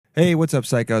Hey, what's up,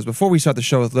 psychos? Before we start the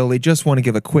show with Lily, just want to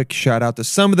give a quick shout out to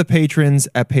some of the patrons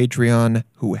at Patreon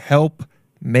who help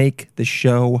make the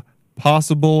show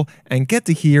possible and get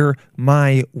to hear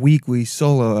my weekly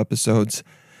solo episodes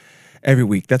every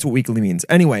week. That's what weekly means.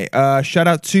 Anyway, shout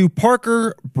out to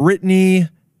Parker, Brittany,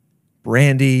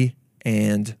 Brandy,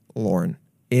 and Lauren.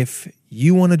 If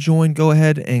you want to join, go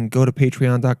ahead and go to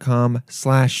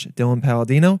patreon.com/Dylan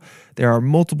Palladino. There are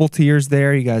multiple tiers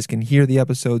there. You guys can hear the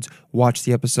episodes, watch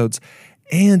the episodes,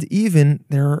 and even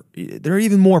there are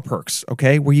even more perks,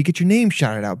 okay, where you get your name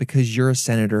shouted out because you're a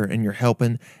senator and you're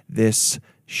helping this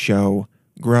show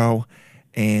grow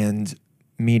and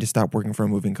me to stop working for a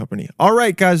moving company. All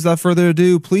right, guys, without further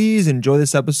ado, please enjoy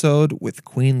this episode with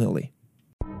Queen Lily.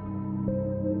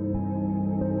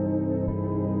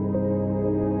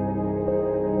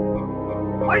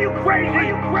 Are you crazy? Are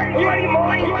you crazy? Are you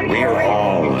mind? We're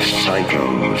all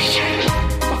psychos.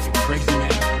 Fucking crazy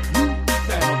man.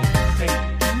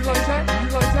 You realize that? You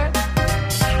realize that?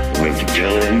 With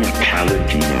Dylan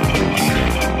Palladino.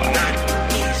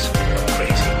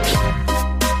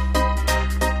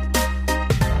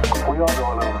 We all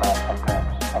go a little mad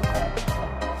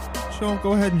sometimes.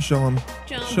 Go ahead and show him.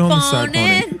 Jump Show him the side on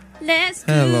pony. it. Let's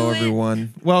do Hello, it.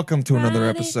 everyone. Welcome to another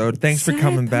Ride it, episode. Thanks for side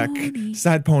coming pony. back.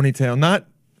 Side ponytail, not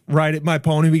ride it, my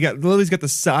pony. Lily's got the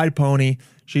side pony.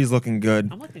 She's looking good.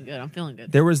 I'm looking good. I'm feeling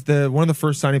good. There was one of the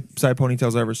first side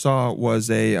ponytails I ever saw was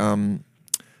a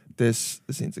this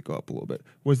needs to go up a little bit.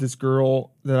 Was this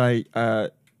girl that I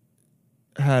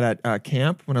had at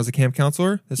camp when I was a camp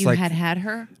counselor? It's You had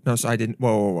her? no, so I didn't.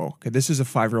 Whoa. Okay, this is a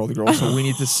 5-year-old girl, so we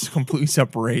need to completely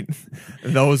separate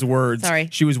those words. Sorry.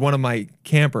 She was one of my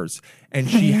campers, and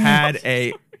she had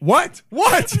a what?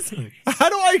 What? How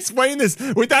do I explain this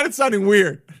without it sounding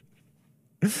weird?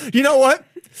 You know what?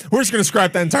 We're just gonna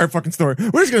scrap that entire fucking story.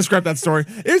 We're just gonna scrap that story.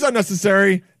 It is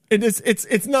unnecessary.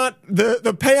 It's not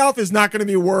the payoff is not gonna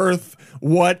be worth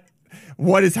what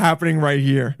is happening right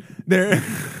here. There.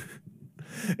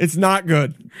 It's not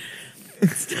good. No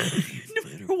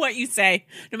matter what you say.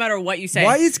 No matter what you say.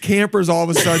 Why is campers all of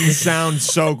a sudden sound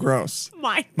so gross?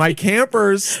 My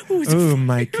campers. Ooh,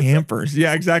 my campers.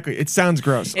 Yeah, exactly. It sounds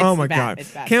gross. It's Oh my bad. God.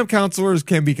 It's bad. Camp counselors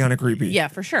can be kind of creepy. Yeah,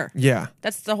 for sure. Yeah.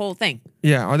 That's the whole thing.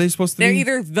 Yeah. Are they supposed to They're be?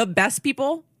 either the best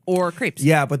people or creeps.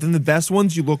 Yeah, but then the best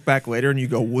ones, you look back later and you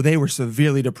go, well, they were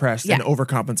severely depressed and Yeah.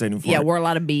 overcompensating for Yeah, it. wore a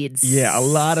lot of beads. Yeah, a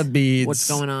lot of beads. What's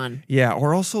going on? Yeah,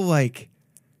 or also like,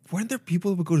 weren't there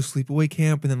people that would go to sleepaway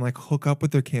camp and then like hook up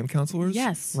with their camp counselors?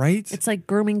 Yes. Right? It's like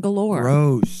grooming galore.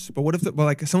 Gross. But what if,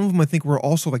 like, some of them I think were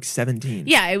also like 17.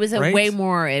 Yeah, it was Right? way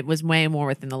more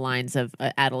within the lines of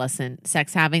adolescent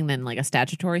sex having than like a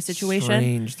statutory situation.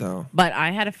 Strange, though. But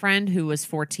I had a friend who was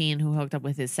 14 who hooked up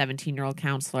with his 17-year-old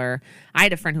counselor. I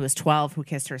had a friend who was 12 who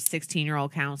kissed her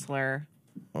 16-year-old counselor.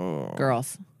 Oh.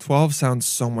 Girls. 12 sounds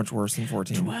so much worse than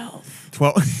 14. 12.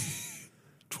 12.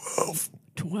 12.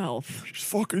 12. She's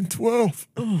fucking 12.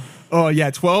 Oh, yeah.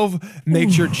 12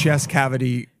 makes your chest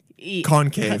cavity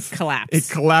concave. Collapse. It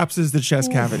collapses the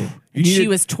chest cavity. You need She it-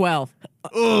 was 12.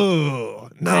 Oh,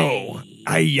 no.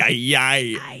 Ay, ay,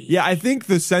 ay. Yeah, I think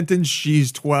the sentence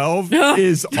she's 12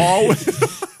 is always.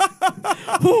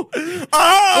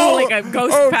 Oh, like a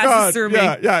ghost passes God. through me.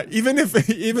 Yeah. Even if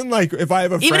I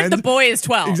have a friend. Even if the boy is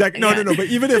 12. Exactly. Yeah. No. But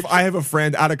even if I have a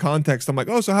friend out of context, I'm like,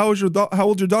 oh, so how old's your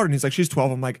daughter? And he's like, she's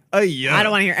 12. I'm like, oh yeah. I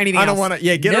don't want to hear anything I don't else. want to.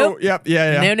 Yeah, get Nope. her. Yep.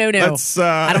 Yeah. No. Let's,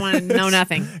 I don't want to know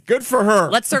nothing. Good for her.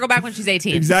 Let's circle back when she's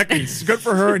 18. Exactly. It's good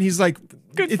for her. And he's like,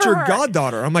 Good it's for your her.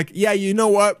 goddaughter. I'm like, yeah, you know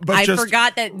what? But I just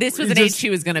forgot that this was an just- age she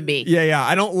was going to be. Yeah.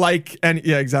 I don't like any.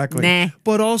 Yeah, exactly. Nah.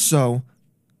 But also,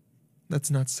 let's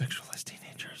not sexualize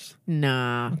teenagers.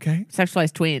 Nah. Okay.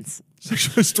 Sexualized tweens.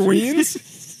 Sexualize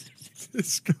tweens.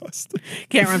 Disgusting.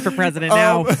 Can't run for president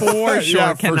now. For sure.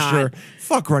 Yeah, cannot. for sure.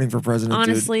 Fuck running for president.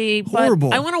 Honestly, dude. but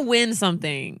Horrible. I want to win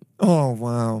something. Oh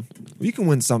wow, you can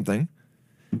win something.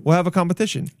 We'll have a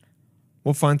competition.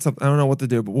 We'll find something. I don't know what to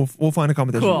do, but we'll find a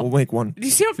competition. Cool. We'll make one. Do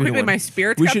you see how 3 to quickly 1. my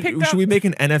spirits We got should. picked up? Should we make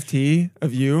an NFT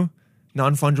of you,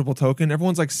 non-fungible token?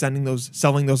 Everyone's like selling those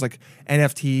like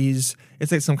NFTs.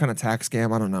 It's like some kind of tax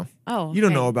scam. I don't know. Oh, you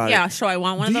don't okay. know about it. Yeah, so I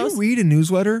want one Do of those. you read a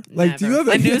newsletter? Like, do you have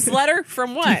a any, newsletter from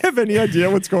Do you what? have any idea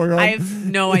what's going on? I have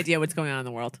no idea what's going on in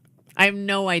the world. I have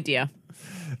no idea.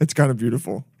 It's kind of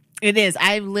beautiful. It is.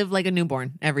 I live like a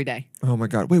newborn every day. Oh my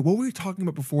God. Wait, what were we talking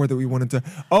about before that we wanted to?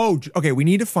 Oh, okay. We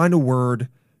need to find a word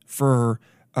for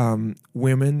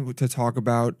women to talk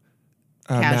about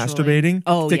Casually. masturbating.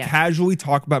 Oh, to yeah. casually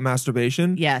talk about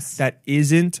masturbation. Yes. That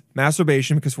isn't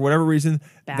masturbation because for whatever reason,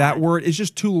 Bad. that word is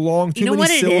just too long, too You know many what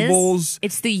it syllables. is?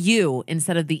 It's the U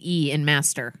instead of the E in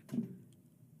master.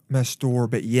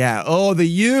 Masturbate. Yeah. Oh, the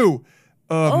U.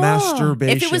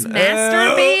 masturbation. If it was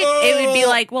masturbate, it would be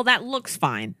like, well, that looks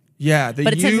fine. Yeah,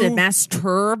 But it says that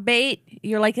masturbate.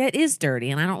 You're like, that is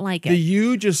dirty, and I don't like it. The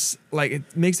U just like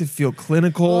it makes it feel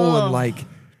clinical and like,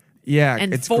 yeah,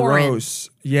 And it's foreign.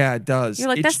 gross. Yeah, it does. You're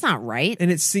like, that's not right.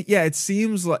 And it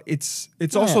seems like it's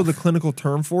also the clinical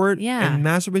term for it. Yeah. And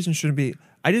masturbation shouldn't be.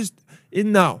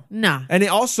 No. No. And it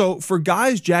also for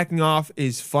guys, jacking off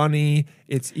is funny.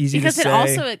 It's easy because to it say.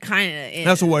 also it kind of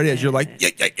That's what it is. You're like,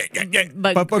 yeah.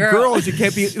 But girls, you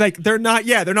can't be like they're not.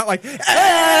 Yeah, they're not like.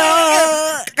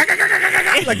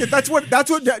 Like that's what.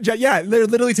 Yeah, they're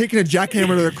literally taking a jackhammer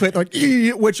to their clit,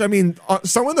 like. Which I mean,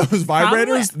 some of those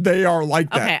vibrators, they are like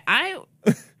that.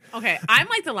 Okay, I'm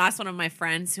like the last one of my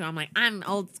friends who I'm like, I'm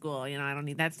old school, you know, I don't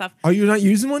need that stuff. Are you not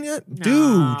using one yet? No.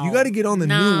 Dude, you got to get on the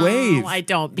new wave. No, I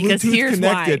don't, because Bluetooth here's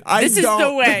connected. why. This is the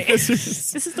don't. way. This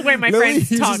is the way my Lily friends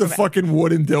talk uses a about fucking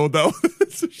wooden dildo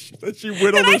that she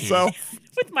whittled herself.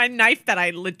 with my knife that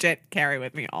I legit carry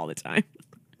with me all the time.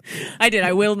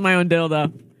 I whittled my own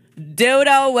dildo.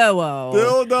 Dildo willow.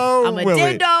 Dildo I'm a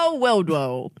Willy. dildo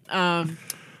wildo.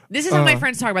 This is when my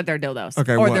friends talk about their dildos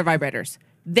Okay, or what? their vibrators.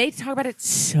 They talk about it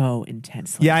so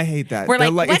intensely. Yeah, I hate that. We're They're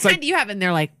like, what it's kind do you have? And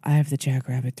they're like, I have the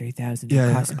Jackrabbit 3000. Yeah, It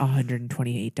yeah. costs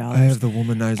 $128. I have the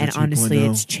Womanizer And honestly, 2.0.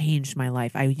 it's changed my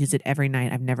life. I use it every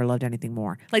night. I've never loved anything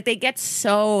more. Like they get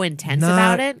so intense Not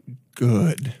about it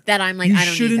good. that I'm like, You I don't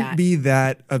need shouldn't that. be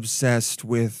that obsessed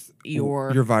with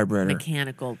your vibrator.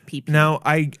 mechanical PP. Now,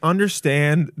 I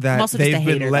understand I'm that also just a they've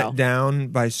been hater, let though. down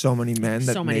by so many men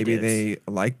that So many maybe dudes. they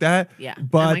like that. Yeah.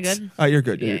 But Am I good? You're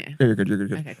good. Yeah, You're good. You're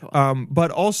good. Okay, cool.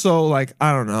 But also, like,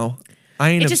 I don't know.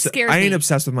 I ain't It just scares I ain't me.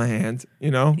 obsessed with my hand,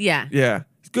 you know? Yeah. Yeah.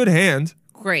 It's a good hand.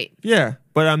 Great. Yeah.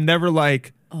 But I'm never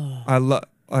like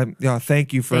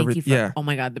thank you for Thank everything. you for. Yeah. Oh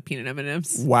my god, the peanut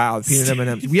M&Ms. Wow, the peanut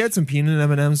M&Ms. We had some peanut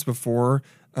M&Ms before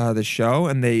the show,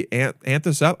 and they amped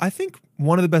us up. I think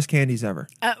one of the best candies ever.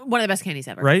 One of the best candies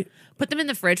ever. Right? Put them in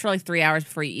the fridge for like 3 hours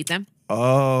before you eat them.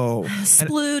 Oh,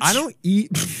 Splooge. I don't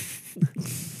eat.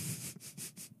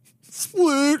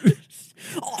 Splooge.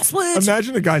 Oh, splooge.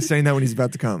 Imagine a guy saying that when he's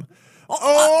about to come.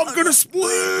 Oh, I'm gonna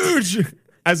splooge.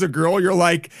 As a girl, you're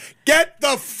like, get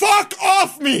the fuck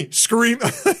off me! Scream.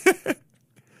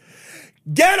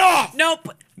 Get off! Nope.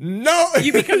 No,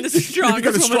 You become the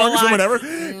strongest woman alive. ever.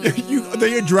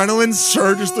 The adrenaline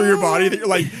surges through your body that you're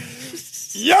like,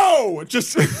 yo,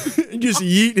 just you just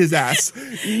yeet his ass.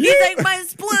 He's like, my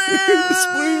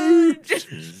splooge.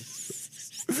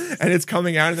 And it's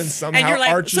coming out and then somehow you're like,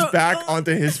 arches so- back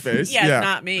onto his face. Yeah, it's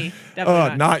not me.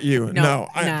 Definitely Not you. No.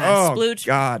 Nah, Oh, splooge.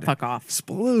 God. Fuck off.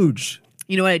 Splooge.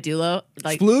 You know what I do, Lo?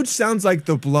 Like, Splooge sounds like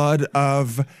the blood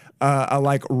of a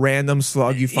like random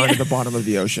slug you find at the bottom of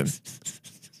the ocean.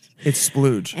 It's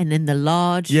splooge. and then the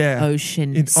large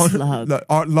ocean It's slug. The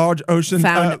large ocean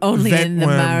Found only in the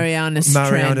ventworm,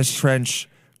 Marianas Trench.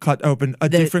 Cut open. A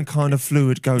different kind of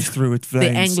fluid goes through its the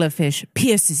veins. anglerfish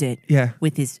pierces it Yeah.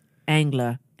 with his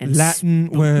angler and Latin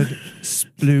word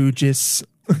sploogus.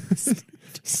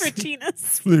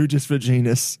 Reginas. Sploogus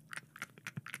vaginus.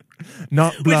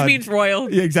 Not blood. Which means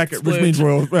royal. Yeah, exactly. Which splooge. means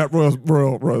royal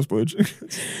splooge.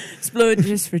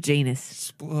 Splooges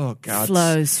Reginas Oh God.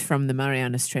 flows from the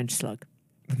Marianas Trench slug.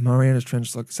 The Marianas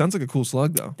Trench slug sounds like a cool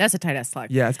slug though. That's a tight ass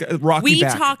slug. Yeah, it's got a rocky We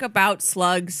back. talk about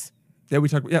slugs Yeah, we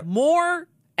talk. Yeah, more,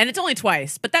 and it's only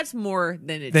twice, but that's more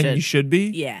than it then should. you should be.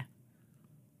 Yeah.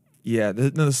 Yeah,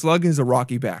 the slug has a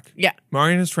rocky back. Yeah.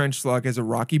 Marianas Trench slug has a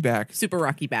rocky back. Super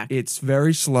rocky back. It's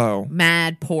very slow.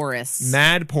 Mad porous.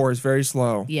 Mad porous, very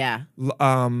slow. Yeah.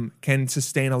 Can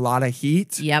sustain a lot of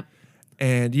heat. Yep.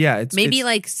 And yeah, it's Maybe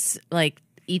it's, like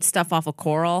eat stuff off a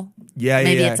coral. yeah,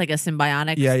 Maybe yeah. it's like a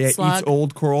symbiotic yeah, slug. eats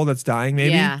old coral that's dying,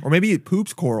 maybe, Yeah. or maybe it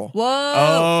poops coral. Whoa.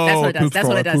 Oh, That's what it does. poops That's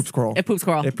coral. what it does. Poops coral. It poops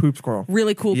coral. It poops coral.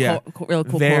 Really cool. Yeah. Really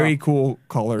cool. Very coral. cool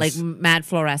colors. Like mad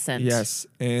fluorescent. yes,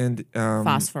 and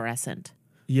Phosphorescent.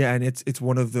 yeah, and it's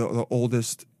one of the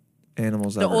oldest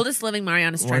animals The ever. oldest living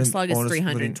Marianas Trench slug is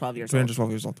 312 years old. 312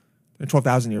 years old.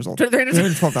 12,000 years old. 312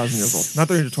 312,000 years old. Not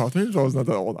 312. 312 is not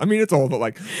that old. I mean, it's old, but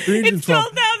like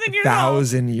 12,000 years old.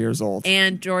 1,000 years old.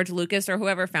 And George Lucas or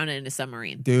whoever found it in a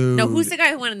submarine. Dude. No, who's the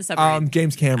guy who went in the submarine?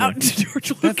 James Cameron. George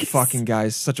That Lucas. fucking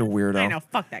guy's such a weirdo. I know.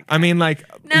 Fuck that guy. I mean, like,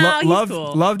 No, he's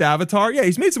cool. loved Avatar. Yeah,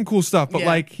 he's made some cool stuff, but Yeah.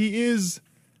 like, he is.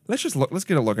 Let's just look. Let's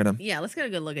get a look at him. Yeah, let's get a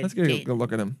good look at Let's get a good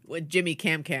look at him. with Jimmy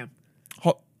Cam.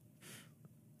 Ho-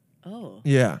 Oh.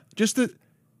 Yeah, just the.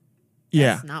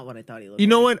 Yeah, That's not what I thought he looked you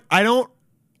know what? I don't.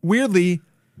 Weirdly,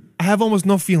 I have almost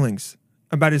no feelings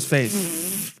about his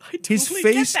face. like. I His totally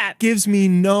face get that. gives me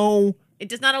no It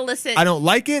does not elicit. I don't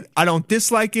like it. I don't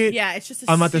dislike it. Yeah, it's just.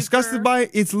 I'm not disgusted by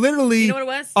it. It's literally. You know what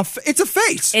it was? It's a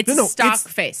face. It's stock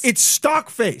face. It's stock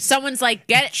face. Someone's like,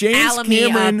 get James Alamy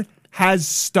Cameron up. has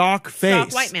stock face.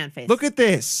 Stock white man face. Look at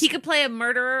this. He could play a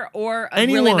murderer or a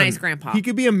Anyone. really nice grandpa. He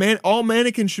could be a man. All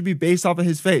mannequins should be based off of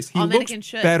his face. He All looks mannequins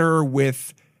should. better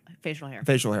with Facial hair.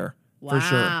 facial hair. For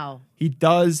sure. Wow. He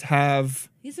does have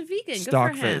He's a vegan.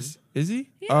 stock Good for him. face. Is he?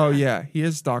 Yeah. Oh yeah, he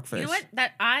is stock face. You know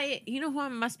what? You know who I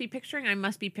must be picturing? I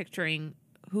must be picturing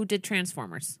who did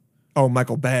Transformers. Oh,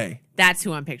 Michael Bay. That's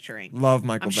who I'm picturing. Love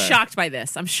Michael I'm Bay. shocked by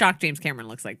this. I'm shocked James Cameron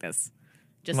looks like this.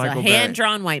 Just Michael a Bay.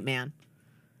 hand-drawn white man.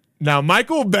 Now,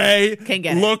 Michael Bay Can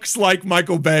get it. looks like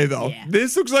Michael Bay, though. Yeah.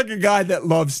 This looks like a guy that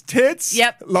loves tits,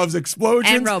 Yep. loves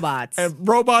explosions, And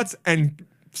robots. and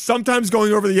sometimes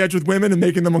going over the edge with women and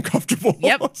making them uncomfortable.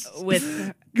 Yep.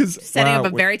 With 'Cause- setting up wow,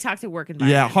 a very toxic work yeah,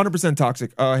 environment. 100%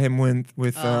 toxic. Him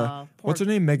with poor- what's her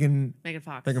name? Megan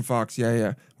Fox. Megan Fox.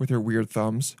 Yeah, with her weird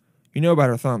thumbs. You know about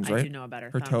her thumbs, I right? do know about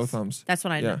her toe thumbs. That's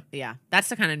what I Yeah. know. Yeah. That's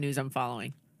the kind of news I'm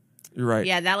following. You're right.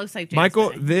 Yeah, that looks like James Michael.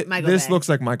 Bay. Michael This Bay. looks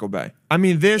like Michael Bay. I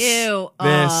mean, this. Ew.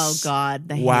 This, Oh God.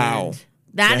 The wow. hand.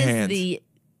 That The is hand. the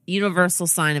universal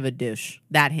sign of a douche.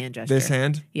 That hand gesture. This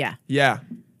hand. Yeah. Yeah.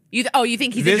 You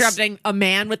think he's This- interrupting a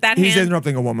man with that He's hand?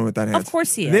 interrupting a woman with that hand. Of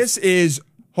course he is. This is.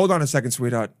 Hold on a second,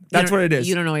 sweetheart. You That's don't- what it is.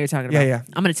 You don't know what you're talking about. Yeah, yeah.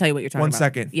 I'm going to tell you what you're talking One about.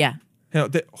 second. Yeah.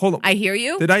 Hold on. I hear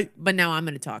you. Did I? But now I'm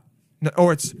going to talk. No,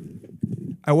 or it's.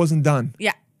 I wasn't done.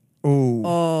 Yeah. Ooh.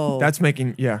 Oh. That's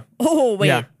making. Yeah. Oh, wait.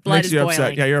 Yeah. Blood Makes is you boiling.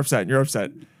 upset. Yeah, you're upset. You're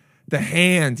upset. The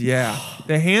hand. Yeah.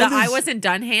 The hand. The is, I wasn't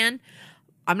done hand.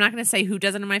 I'm not going to say who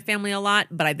does it in my family a lot,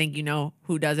 but I think you know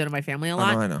who does it in my family a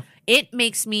lot. I know. It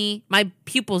makes my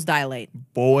pupils dilate.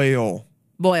 Boil.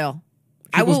 Boil.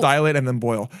 Pupils dilate and then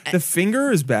boil. The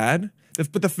finger is bad,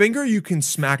 but the finger you can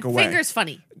smack away. Finger's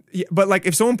funny. Yeah, but like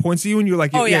if someone points at you and you're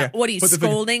like, Oh, yeah. What are you, but the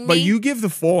finger- scolding But me? you give the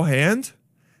full hand.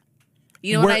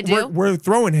 You know what I do? We're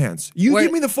throwing hands. You We're-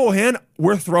 give me the full hand,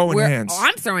 we're throwing hands.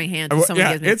 I'm throwing hands if someone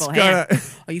Yeah, gives me a it's full gonna- hand.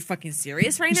 Are you fucking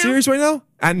serious right You now? serious right now?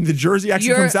 And the jersey actually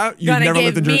You're comes out. You gonna never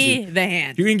give lived in Jersey. me the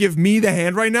hand. You can give me the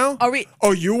hand right now? Are we-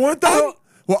 Oh, you weren't done? Oh.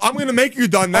 Well, I'm gonna make you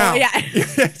done now. Oh, yeah.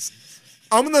 Yes.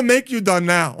 I'm gonna make you done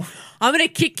now. I'm going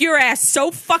to kick your ass so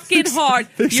fucking hard,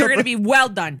 Except- you're going to be well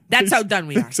done. That's how done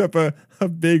we are. Except a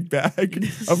big bag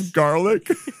of garlic.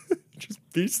 Just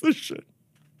beats the shit.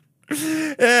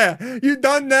 Yeah, you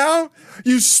done now?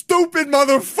 You stupid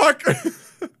motherfucker.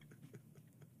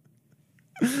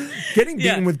 Getting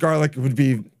beaten Yeah. with garlic would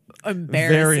be Embarrassing.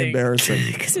 very embarrassing.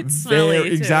 Because it's smelly,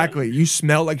 too. Exactly. You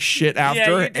smell like shit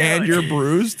after you do. and you're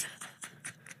bruised.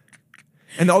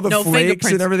 And all the No flakes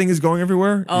fingerprints. and everything is going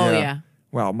everywhere. Oh, yeah.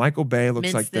 Wow, Michael Bay looks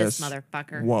Mince like this, this.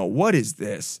 motherfucker. Whoa, what is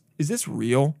this? Is this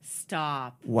real?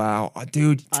 Stop. Wow,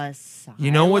 dude. Asylum.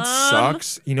 You know what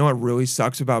sucks? You know what really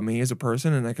sucks about me as a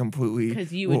person, and I completely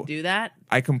Because you would well, do that?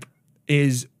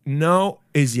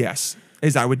 yes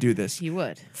is I would do this You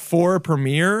would. for a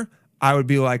premiere. I would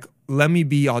be like, let me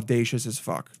be audacious as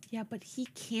fuck. Yeah, but he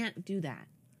can't do that.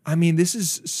 I mean, this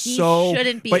is so.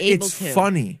 shouldn't be but able it's to.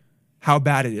 funny how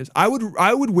bad it is. I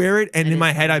would wear it, and It in is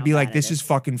my head, funny I'd how be like, bad this it is is.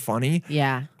 fucking funny.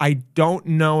 Yeah. I don't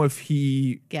know if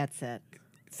he Gets it.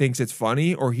 thinks it's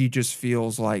funny or he just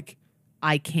feels like,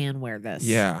 I can wear this.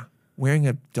 yeah, wearing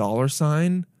a dollar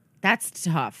sign. That's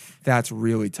tough. That's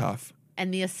really tough.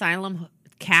 And the asylum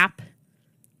cap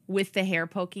with the hair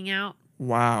poking out.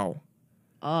 Wow.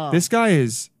 Oh. This guy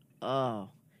is. Oh.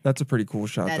 That's a pretty cool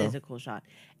shot, That though. is a cool shot.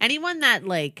 Anyone that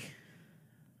like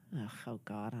oh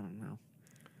God, I don't know.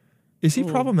 Is he Ooh.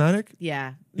 problematic?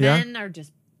 Yeah. Yeah? Men are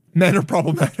just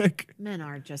problematic.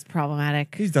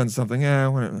 problematic. He's done something. Yeah,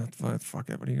 whatever. Fuck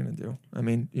it. What are you gonna do? I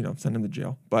mean, send him to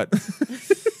jail. But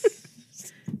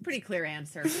Pretty clear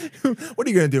answer. what are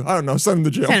you gonna do? I don't know. Send him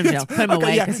to jail. Send him to jail. Put him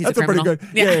away yeah, 'cause he's that's a pretty criminal. good.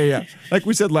 Yeah. Yeah. Like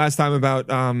we said last time about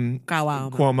Cuomo.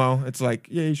 Cuomo. It's like,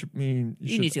 yeah, you should. You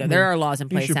need to go. There are laws in you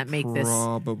place should that make this.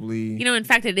 probably. In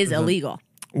fact, it is illegal.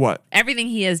 What? Everything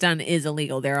he has done is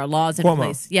illegal. There are laws in Cuomo.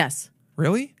 place. Yes.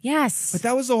 Really? Yes. But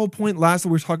that was the whole point. We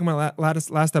were talking about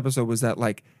last episode was that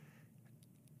like,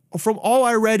 from all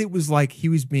I read, it was like he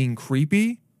was being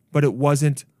creepy, but it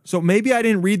wasn't. So maybe I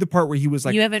didn't read the part where he was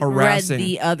like you haven't harassing. read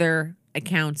the other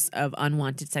accounts of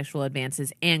unwanted sexual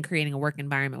advances and creating a work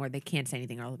environment where they can't say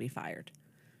anything or they'll be fired.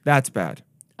 That's bad.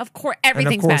 Of course, And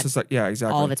everything's of course, bad. it's like, yeah,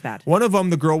 exactly. All of it's bad. One of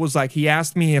them, the girl was like, he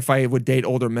asked me if I would date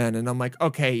older men, and I'm like,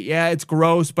 okay, yeah, it's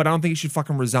gross, but I don't think you should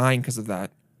fucking resign because of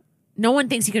that. No one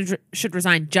thinks he should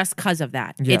resign just because of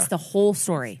that. Yeah. It's the whole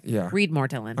story. Yeah. Read more,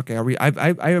 Dylan. Okay, I read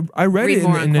Read it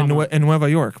more on Cuomo. in Nueva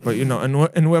York, but in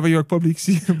Nueva York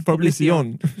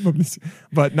Publicación,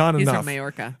 but not He's enough. from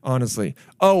Mallorca. Honestly.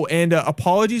 Oh, and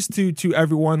apologies to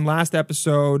everyone. Last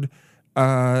episode,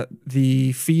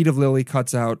 the feed of Lily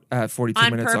cuts out at 42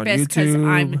 On minutes on purpose, because YouTube.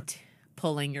 I'm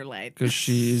pulling your leg. Because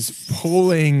she's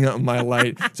pulling my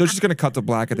light. So she's going to cut to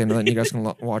black at the end of that, and you guys can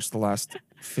watch the last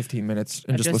 15 minutes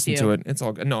and just just listen you. to it. It's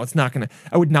all good. No, it's not going to.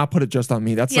 I would not put it just on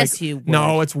me. That's Yes, like, you would.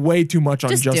 no, it's way too much on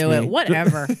Just just do me. it.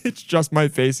 Whatever. It's just my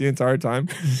face the entire time.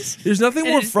 There's nothing And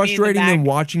more it's me in the frustrating than back.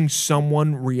 watching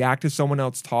someone react to someone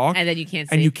else talk, And then you can't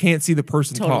see. and you can't see the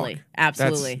person Totally. talk.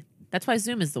 Absolutely. That's why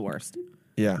Zoom is the worst.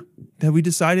 Yeah. Have we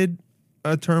decided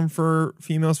a term for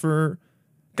females for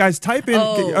guys? Type in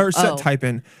type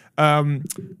in.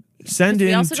 Send we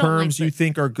in also don't like terms the- you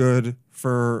think are good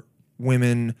for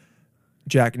women.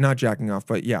 Not jacking off,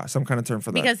 but yeah, some kind of term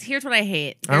for that. Because here's what I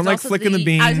hate. I don't There's like also flicking the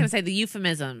bean. I was going to say the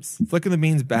euphemisms. Flicking the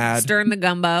beans bad. Stirring the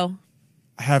gumbo.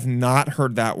 I have not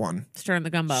heard that one. Stirring the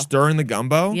gumbo. Stirring the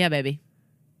gumbo. Yeah, baby.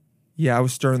 Yeah, I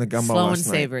was stirring the gumbo Slow last and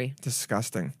night. savory.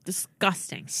 Disgusting.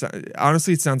 Disgusting. So,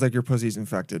 honestly, it sounds like your pussy's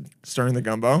infected. Stirring the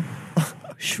gumbo.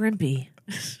 Shrimpy.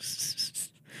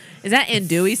 Is that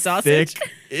andouille sausage? Thick.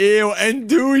 Ew,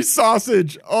 andouille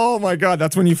sausage. Oh my god,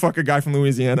 that's when you fuck a guy from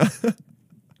Louisiana.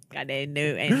 Got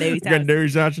andouille sausage. Andouille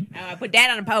sausage. Put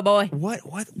that on a po' boy.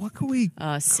 What could we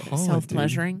call it,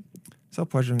 Self-pleasuring.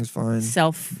 Self-pleasuring is fine.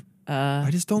 I I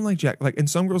just don't like and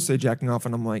some girls say jacking off,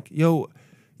 and I'm like, yo,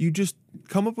 you just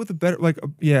come up with a better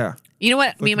yeah, You know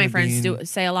what me and my Flicking friends the do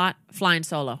say a lot? Flying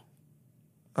solo.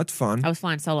 that's fun. I was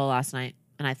flying solo last night,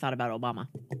 and I thought about Obama.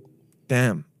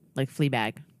 Damn, Like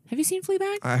Fleabag. Have you seen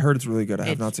Fleabag? I heard it's really good. I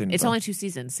have not seen it. It's though. only 2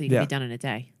 seasons, so you can Yeah. be done in a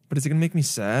day. But is it gonna make me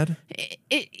sad?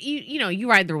 You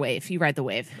ride the wave. You ride the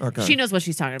wave. Okay. She knows what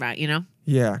she's talking about, you know?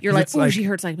 Yeah, You're 'cause like, it's oh, she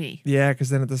hurts like me. Yeah, because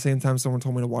then at the same time, someone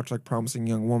told me to watch like Promising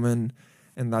Young Woman,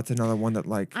 and that's another one that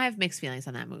like I have mixed feelings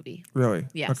on that movie. really.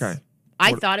 Yes. Okay.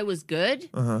 I What- thought it was good,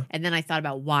 Uh-huh. and then I thought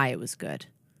about why it was good.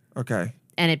 Okay.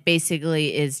 And it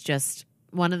basically is just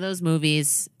one of those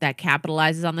movies that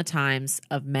capitalizes on the times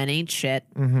of men ain't shit.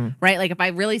 Mm-hmm. Right? Like, if I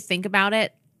really think about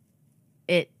it,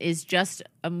 it is just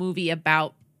a movie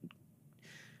about,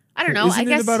 I don't know. Isn't I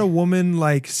guess it about a woman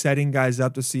like setting guys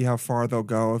up to see how far they'll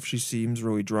go if she seems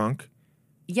really drunk?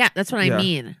 yeah, that's what Yeah. I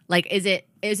mean. Like, is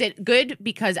it good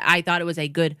because I thought it was a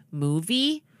good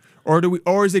movie?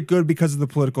 Or is it good because of the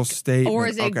political state? Or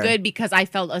is it Okay. good because I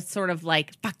felt a sort of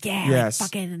like, fuck yeah, Yes.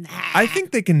 like fucking I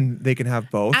think they can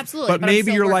have both. Absolutely, But but I'm maybe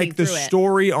still you're working like the through it.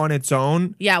 story on its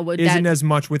own Yeah, would isn't that- as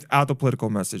much without the political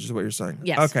message is what you're saying.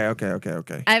 Yes. Okay.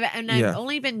 I've Yeah.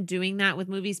 only been doing that with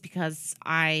movies because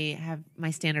my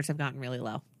standards have gotten really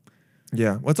low.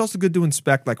 Yeah. Well, it's also good to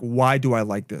inspect like why do I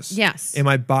like this? Yes. Am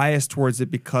I biased towards it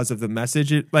because of the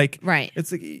message? Right.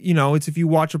 It's like it's if you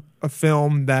watch a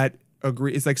film that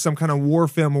it's like some kind of war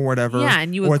film or whatever. Yeah,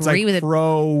 and you or it's agree like with it.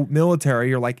 pro military.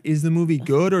 You're like, is the movie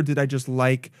good or did I just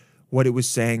like what it was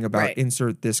saying about Right.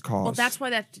 insert this cause? Well, that's why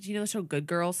do you know the show Good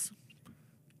Girls?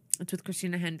 It's with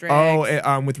Christina Hendricks.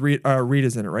 With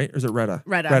Rita's in it, right? Or is it Retta?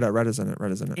 Retta's in it.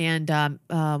 Retta's in it. And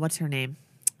what's her name?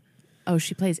 Oh,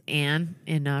 she plays Anne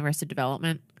in Arrested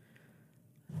Development.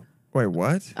 Wait,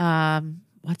 what?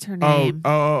 What's her name?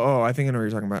 Oh! I think I know what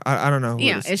you're talking about. I don't know. Who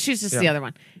Yeah, it is. she's just Yeah. the other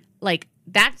one. Like,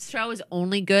 that show is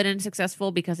only good and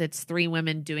successful because it's 3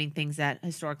 women doing things that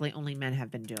historically only men have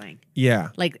been doing. Yeah.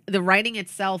 Like, the writing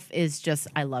itself is just,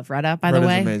 I love Retta, by the Retta's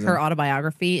way. amazing. Her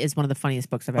autobiography is one of the funniest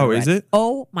books I've ever Oh, read. is it?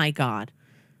 Oh, my God.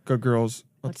 Good Girls.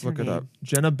 What's Let's her look it up. name?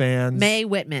 Jenna Bands. May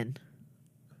Whitman.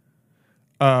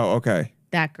 Oh, okay.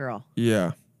 That girl.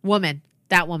 Yeah. Woman.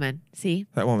 That woman. See?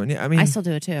 That woman. Yeah, I mean, I still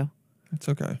do it, too. it's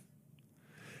okay.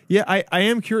 Yeah, I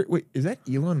am curious. Wait, is that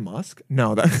Elon Musk?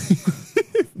 No,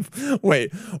 that.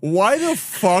 Wait, why the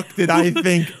fuck did I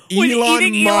think When Elon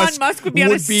eating Elon Musk, Musk would be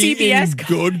on a CBS in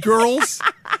Good Girls?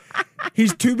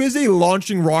 He's too busy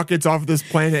launching rockets off this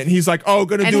planet, and he's like, "Oh,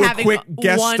 gonna And do a having quick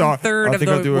guest star. 1/3 I of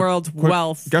think I'll the do a world's quick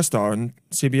wealth." guest star on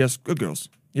CBS Good Girls."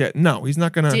 Yeah, no, he's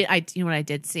not gonna. You know what I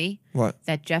did see? What?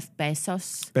 That Jeff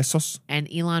Bezos Bezos? and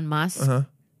Elon Musk Uh huh.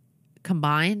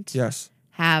 combined Yes.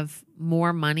 have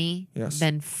more money Yes.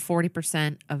 than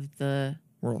 40% of the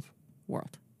World.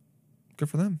 world. Good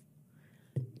for them.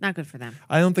 Not good for them.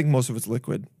 I don't think most of it's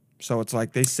liquid, so it's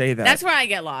like they say that. That's where I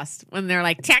get lost when they're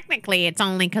like, technically, it's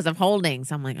only because of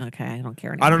holdings. I'm like, okay, I don't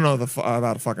care anymore. I don't know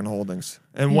about fucking holdings.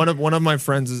 And one of my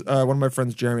friends is one of my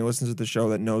friends, Jeremy, listens to the show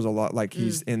that knows a lot. Like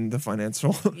he's in the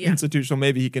financial Yeah. institution.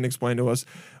 Maybe he can explain to us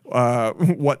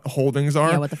what holdings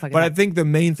are. Yeah, what the fuck is But I that? think the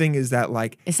main thing is that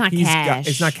like It's not he's cash.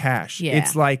 it's not cash. Yeah.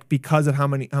 It's like because of how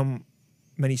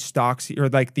many stocks or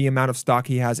like the amount of stock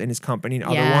he has in his company and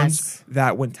other Yes. ones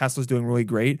that when Tesla's doing really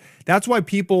great. That's why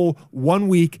people 1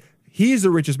 week he's the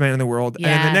richest man in the world, and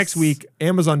then the next Yes. week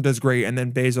Amazon does great, and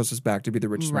then Bezos is back to be the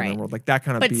richest man in Right. the world. Like that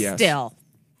kind of But BS. still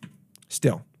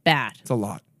Still, bad. it's a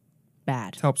lot.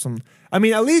 Bad. It helps him. I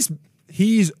mean, at least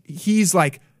he's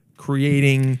like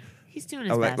creating He's doing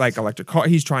his best. like electric car.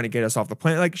 He's trying to get us off the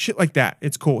planet, like shit like that.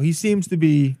 It's cool. He seems to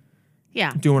be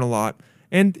yeah. doing a lot.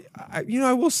 And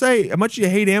I will say, as much as you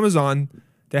hate Amazon,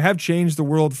 they have changed the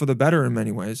world for the better in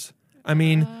many ways. I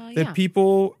mean, the yeah.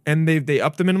 people and they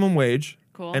upped the minimum wage.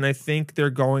 Cool. And I think they're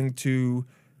going to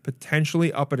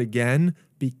potentially up it again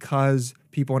because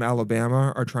people in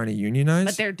Alabama are trying to unionize.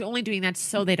 But they're only doing that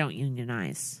so they don't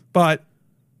unionize. But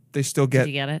they still Did get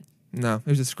you get it? no. It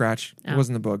was a scratch. It Oh.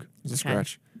 wasn't a bug. It was a Okay.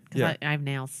 scratch. 'Cause Yeah, I have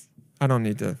nails. I don't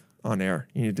need to on air.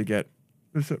 You need to get.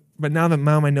 But now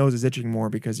my nose is itching more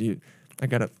because I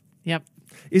gotta. Yep.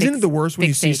 Isn't it the worst when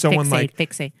you see someone like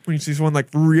fixate? when you see someone like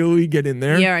really get in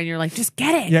there? Yeah, and you're like, just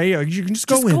get it. Yeah. You can just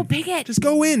go Just in. go pick it. Just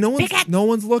go in. Pick it. No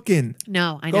one's looking.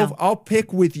 No, I know. I'll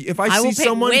pick with you. If I will see pick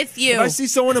someone with you. If I see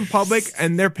someone in public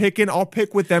and they're picking, I'll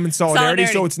pick with them in solidarity.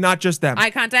 So Solidarity. it's not just them.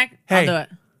 Eye contact. Hey. I'll do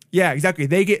it. Yeah, exactly.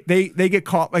 They get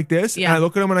caught like this, and Yeah. I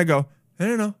look at them and I go, I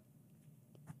don't know.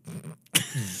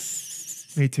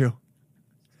 Me too.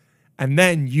 And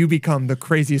then you become the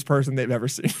craziest person they've ever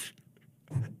seen.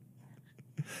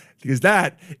 Because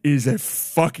that is a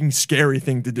fucking scary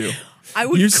thing to do. I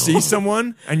would You go- see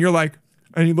someone and you're like,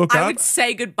 and you look I up, would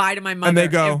say goodbye to my mother And they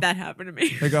go- if that happened to me.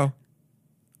 they go,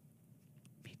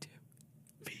 Me too.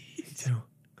 me too.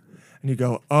 And you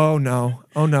go, oh no,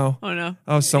 oh no. Oh no.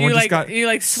 Oh, someone you just like, got. you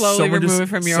like slowly someone remove just- it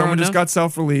from your Someone own. just got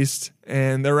self-released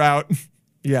and they're out.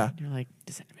 Yeah, You're like,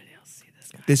 does anybody else see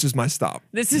this guy? this is my stop.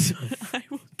 This is what I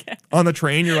will get. On the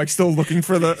train, you're like still looking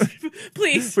for the.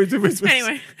 Please. Wait.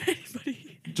 Anyway, anybody.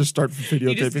 Just start videotaping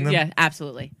You just, them. yeah,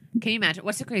 absolutely. Can you imagine?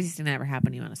 What's the craziest thing that ever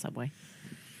happened to you on a subway?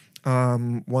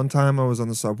 One time I was on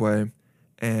the subway,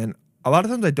 and a lot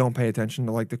of times I don't pay attention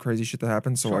to like the crazy shit that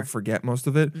happens, so I Sure. forget most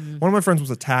of it. One of my friends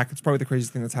was attacked. It's probably the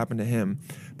craziest thing that's happened to him.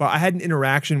 But I had an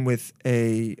interaction with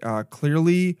a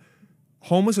clearly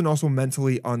homeless and also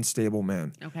mentally unstable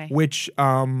man. Okay. Which, a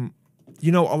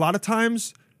lot of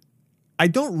times I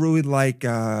don't really like.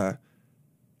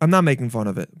 I'm not making fun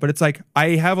of it, but it's like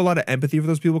I have a lot of empathy for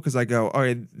those people because I go, all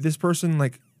right, this person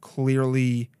like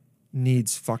clearly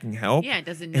needs fucking help. Yeah, it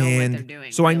doesn't know what And they're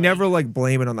doing. So I really. never like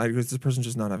blame it on that because this person's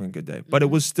just not having a good day. But it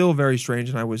was still very strange,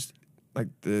 and I was like,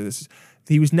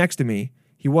 he was next to me.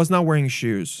 He was not wearing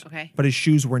shoes. Okay. But his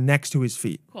shoes were next to his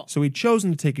feet. Cool. So he'd chosen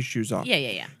to take his shoes off.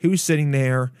 Yeah. He was sitting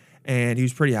there. And he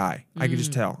was pretty high. I could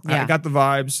just tell. I Yeah. got the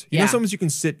vibes. You know, Yeah. sometimes you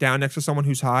can sit down next to someone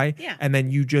who's high, Yeah. and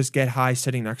then you just get high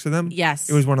sitting next to them.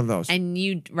 Yes. It was one of those. And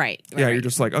you, right. yeah, right. you're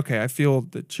just like, okay, I feel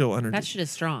the chill energy. That shit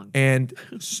is strong. And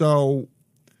so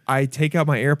I take out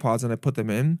my AirPods and I put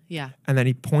them in. Yeah. And then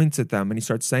he points at them and he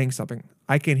starts saying something.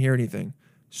 I can't hear anything.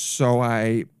 So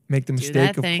I make the that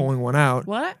mistake of thing. pulling one out.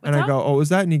 What? And What's I go, oh, is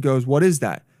that? And he goes, what is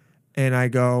that? And I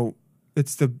go,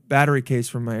 it's the battery case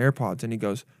from my AirPods. And he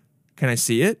goes, can I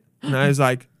see it? And I was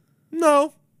like,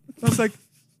 no. I was like,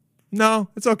 no,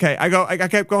 it's okay. I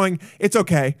kept going, it's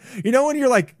okay. You know when you're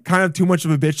like kind of too much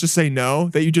of a bitch to say no,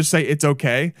 that you just say it's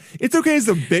okay? It's okay is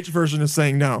the bitch version of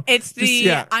saying no. It's the, Just-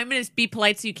 yeah. I'm going to be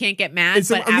polite so you can't get mad, It's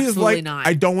but I mean, it's absolutely like, not.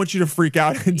 I don't want you to freak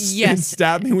out and, Yes. and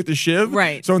stab me with the shiv.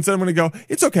 Right. So instead I'm going to go,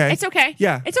 it's okay. It's okay.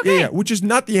 Yeah. It's okay. Yeah, which is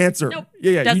not the answer. Nope.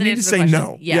 Yeah. Doesn't You need to answer say the question.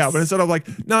 no. Yes. Yeah. But instead of like,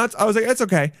 no, I was like, it's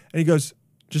okay. And he goes,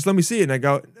 just let me see it. And I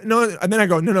go, no. And then I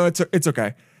go, no, it's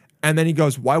okay. And then he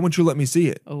goes, why won't you let me see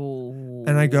it? Oh.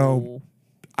 And I go,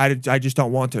 I just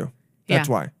don't want to. That's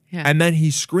Yeah. why. Yeah. And then he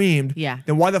screamed, Yeah.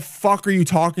 then why the fuck are you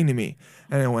talking to me?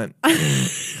 And I went,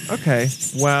 okay,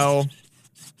 well,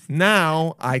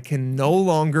 now I can no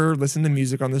longer listen to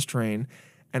music on this train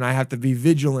and I have to be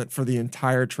vigilant for the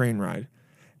entire train ride.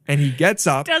 And he gets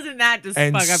up Doesn't that just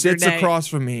and fuck up your sits day? across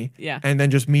from me Yeah. and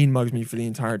then just mean mugs me for the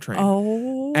entire train.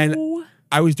 Oh. And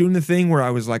I was doing the thing where I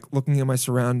was like looking at my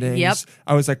surroundings. Yep.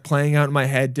 I was like playing out in my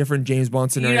head different James Bond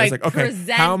scenarios. like, Like, okay,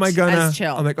 present how am I gonna? as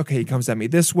chill. I'm like, okay, he comes at me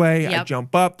this way. I Yep.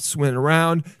 jump up, swing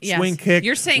around, Yes. swing kick.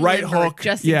 You're saying right limber hook.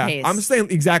 just in yeah, case. I'm saying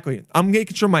exactly. I'm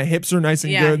making sure my hips are nice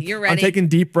and Yeah, good. you're I'm ready. taking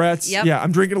deep breaths. Yep. Yeah,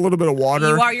 I'm drinking a little bit of water.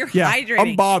 You are. You're yeah, hydrating.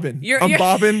 I'm bobbing. You're- I'm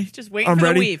bobbing. just waiting I'm for the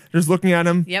ready. weave. Just looking at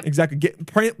him. Yep. Exactly.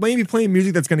 Maybe playing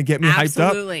music that's going to get me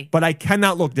Absolutely. hyped up. But I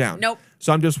cannot look down. Nope.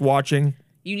 So I'm just watching.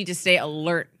 You need to stay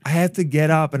alert. I have to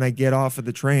get up and I get off of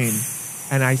the train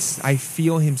and I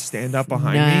feel him stand up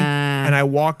behind me Nah. and I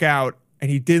walk out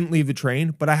and he didn't leave the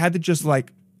train, but I had to just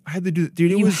like, I had to do,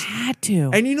 dude, it You was, had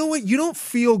to. and you know what? You don't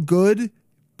feel good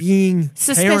being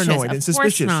Suspicious. paranoid Of and course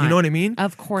suspicious. not. You know what I mean?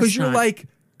 Of course Because you're not. like,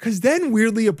 because then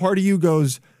weirdly a part of you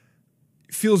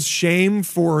feels shame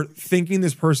for thinking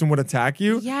this person would attack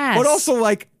you. Yes. But also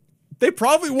like, they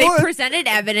probably They would. presented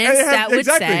evidence And they have- that would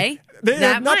exactly. say They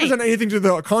that have not might. presented anything to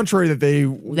the contrary that they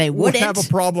would have wouldn't. a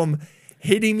problem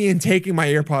hitting me and taking my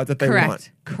AirPods that they Correct.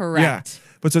 want. Correct.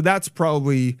 Yeah. But so that's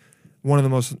probably one of the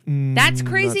most That's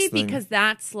crazy nuts thing. because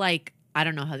that's like, I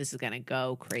don't know how this is going to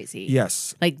go crazy.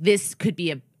 Yes. Like this could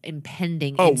be a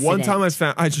impending Oh, incident. one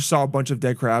time I just saw a bunch of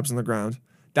dead crabs on the ground.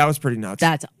 That was pretty nuts.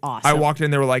 That's awesome. I walked in,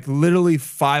 there were like literally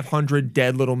 500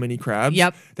 dead little mini crabs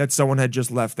Yep. that someone had just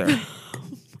left there.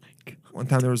 One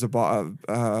time there was a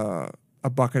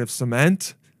bucket of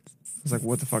cement. I was like,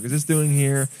 what the fuck is this doing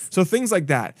here? So things like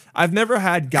that. I've never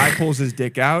had guy pulls his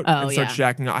dick out Oh, and starts yeah.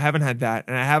 jacking out. I haven't had that.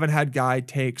 And I haven't had guy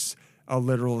takes a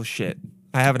literal shit.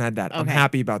 I haven't had that. I'm Okay.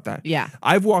 happy about that. Yeah.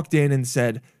 I've walked in and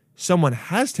said, someone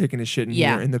has taken a shit in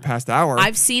Yeah. here in the past hour.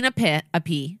 I've seen a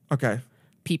pee. Okay.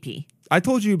 Pee. I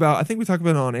told you about, I think we talked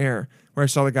about it on air, where I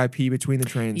saw the guy pee between the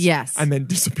trains. Yes. And then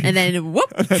disappear. And then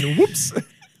whoop. And then whoops.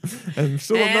 And,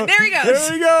 still And not- there he goes.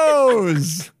 There he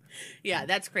goes. Yeah,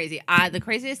 that's crazy. The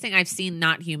craziest thing I've seen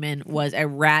not human was a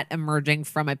rat emerging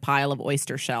from a pile of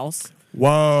oyster shells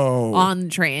Whoa. on the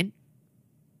train.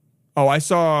 Oh, I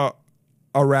saw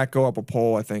a rat go up a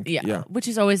pole, I think. Yeah. Which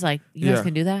is always like, you guys Yeah.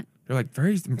 can do that? You're like,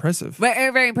 very impressive.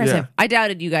 Very, very impressive. Yeah. I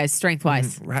doubted you guys strength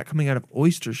wise. Rat coming out of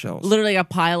oyster shells. Literally a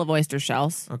pile of oyster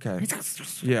shells. Okay.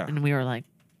 Yeah. And we were like,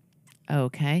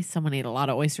 okay, someone ate a lot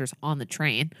of oysters on the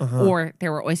train. Uh-huh. Or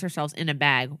there were oyster shells in a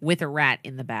bag with a rat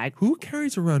in the bag. Who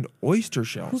carries around oyster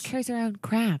shells? Who carries around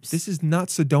crabs? This is not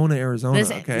Sedona, Arizona, This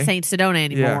okay? ain't Sedona yeah.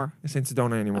 anymore. This ain't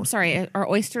Sedona anymore. I'm sorry, are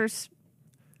oysters?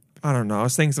 I don't know. I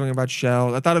was thinking something about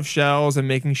shells. I thought of shells and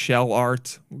making shell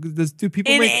art. Do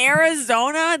people In make...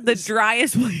 Arizona, the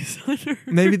driest place on earth.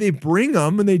 Maybe they bring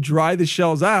them and they dry the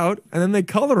shells out and then they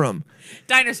color them.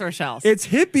 Dinosaur shells. It's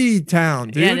hippie town,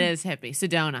 dude. Yeah, it is hippie.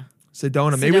 Sedona.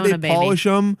 Sedona. Maybe they Sedona, baby. polish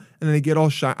them and then they get all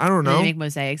shiny. I don't And know. they make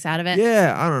mosaics out of it.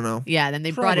 Yeah, I don't know. Yeah, then they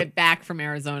brought Probably. it back from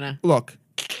Arizona. Look,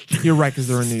 you're right because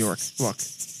they're in New York. Look,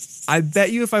 I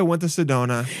bet you if I went to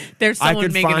Sedona, There's I someone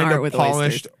could making find art a with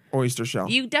polished oysters. oyster shell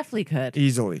You definitely could.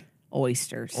 easily.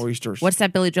 Oysters. Oysters. What's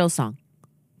that Billy Joel song?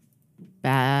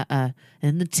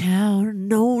 In the town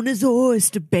known as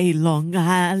Oyster Bay, Long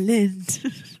Island.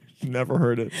 Never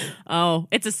heard it. Oh,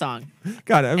 it's a song.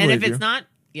 God, I And believe if you. it's not,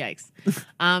 yikes.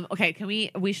 Okay,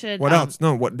 we should. What else?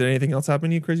 No, what did anything else happen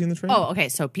to you crazy in the train? Oh, okay.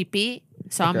 So pee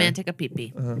saw a Okay. man take a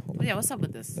pee. Uh-huh. Oh, yeah, what's up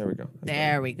with this? There we go.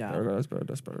 There we There we go. go. That's better.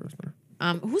 That's better. That's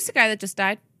better. Who's the guy that just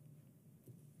died?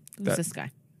 Who's That- this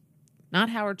guy? Not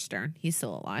Howard Stern. He's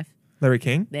still alive. Larry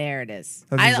King? There it is.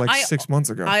 That was like 6 months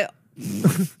ago.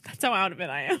 That's how out of it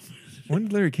I am. When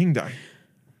did Larry King die?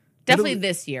 Definitely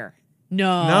this year.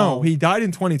 No. No, he died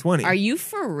in 2020. Are you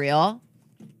for real?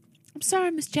 I'm sorry,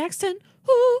 Miss Jackson.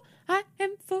 Ooh, I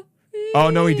am for real. Oh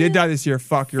no, he did die this year.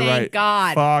 Fuck, you're Thank right.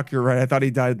 God. Fuck, you're right. I thought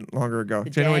he died longer ago.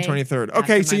 January day 23rd. after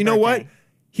Okay, so my you know what? birthday.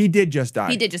 He did just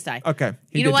die. He did just die. Okay.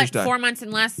 You know what? Just die. 4 months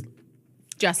and less.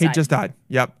 He just died.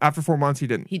 Yep. After 4 months, he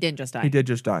didn't. He didn't just die. He did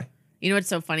just die. You know what's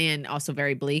so funny and also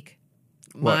very bleak?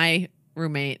 What? My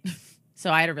roommate.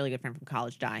 So I had a really good friend from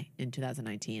college die in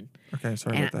 2019. Okay,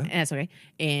 sorry And, about that. and that's okay.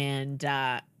 And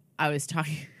I was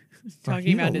talking Wow, talking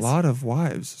he had about a his. lot of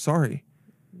wives. Sorry.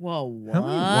 Whoa, what? How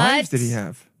many wives did he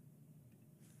have?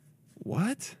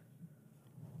 What?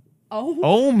 Oh,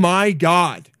 Oh my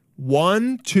God.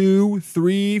 1, 2,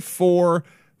 3, 4,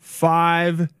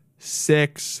 5,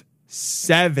 6,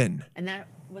 7. and that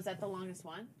was that the longest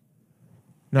one?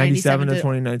 97 to 97 to-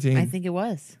 2019. I think it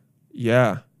was.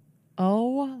 Yeah.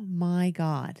 Oh my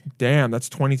God. Damn, that's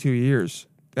 22 years.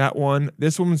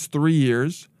 This one was 3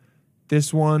 years.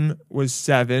 This one was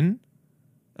 7.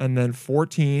 And then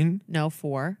 14. No,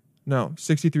 4. No,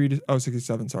 63 to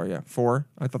 67. Sorry, yeah. 4.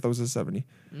 I thought that was a 70.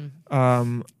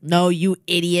 No, you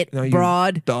idiot, No, you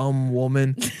broad. dumb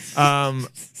woman.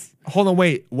 Hold on,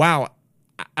 wait. Wow.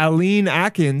 Aline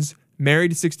Atkins,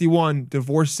 married 61,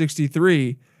 divorced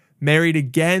 63, married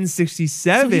again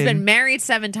 67. So he's been married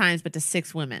 7 times, but to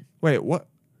 6 women. Wait, what?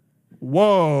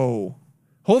 Whoa.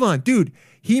 Hold on, dude.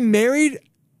 He married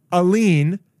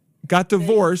Aline, got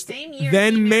divorced,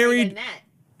 then married.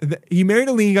 He married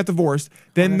Aline, got divorced,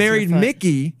 then that's married your foot.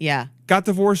 Mickey, Yeah. got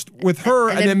divorced with her,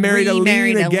 And and then married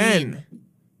remarried Aline again.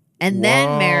 And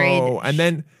then married. And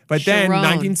then, but then Sharon.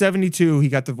 1972, he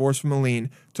got divorced from Aline.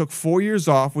 Took 4 years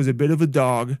off. Was a bit of a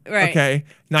dog. Right. Okay.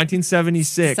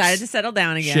 1976. Decided to settle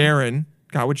down again. Sharon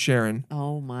got with Sharon.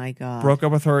 Oh my God. Broke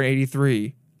up with her in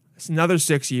 83. It's another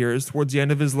 6 years towards the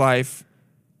end of his life.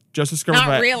 Just discovered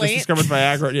Not really. Just discovered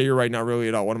Viagra. Yeah, you're right. Not really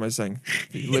at all. What am I saying?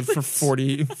 He lived for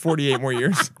 48 more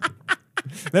years.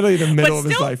 Literally the middle But of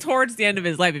his still life. towards the end of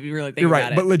his life, if you really think You're about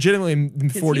right. it. But legitimately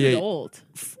 'Cause he 48. was old.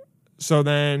 So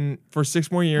then for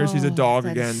 6 more years, he's a dog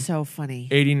That's again. so funny.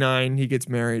 89, he gets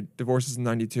married. Divorces in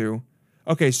 92.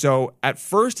 Okay, so at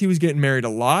first he was getting married a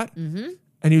lot. Mm-hmm.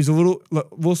 And he was a little,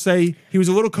 we'll say, he was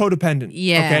a little codependent.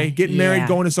 Yeah. Okay, getting married, yeah.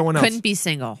 going to someone else. Couldn't be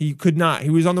single. He could not.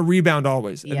 He was on the rebound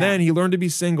always. Yeah. And then he learned to be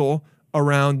single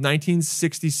around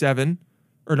 1967.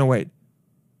 Or no, wait.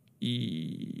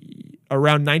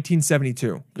 Around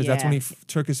 1972. Because that's when he Yeah.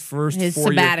 took his first His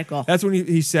 4 year- sabbatical. That's when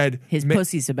he said. His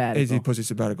pussy sabbatical. His pussy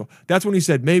sabbatical. That's when he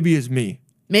said, maybe it's me.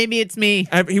 Maybe it's me.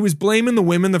 He was blaming the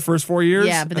women the first 4 years.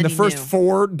 Yeah, but and then the he first knew.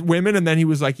 4 women. And then he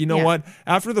was like, you know Yeah. what?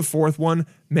 After the 4th one,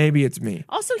 maybe it's me.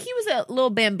 Also, he was a little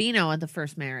bambino at the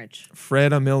first marriage.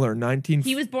 Freda Miller, 19.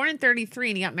 He was born in 33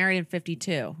 and he got married in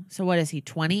 52. So what is he,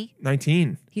 20?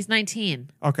 19. He's 19.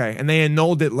 Okay, and they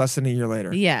annulled it less than a year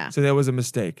later. Yeah. So that was a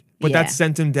mistake. But Yeah. that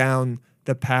sent him down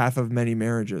the path of many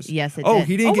marriages. Yes, it Oh, did.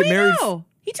 he didn't get wait, married. No.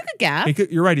 He took a gap.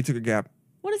 You're right, he took a gap.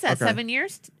 What is that, Okay. 7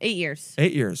 years? 8 years.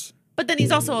 8 years. But then he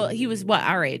was what,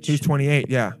 our age? He was 28,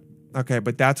 yeah. Okay,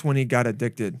 but that's when he got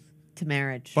addicted. To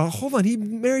marriage. But hold on, he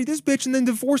married this bitch and then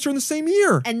divorced her in the same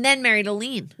year. And then married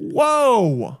Aline.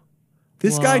 Whoa.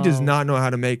 This guy does Whoa. not know how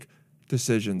to make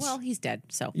decisions. Well, he's dead,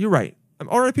 so. You're right.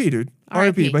 RIP, dude.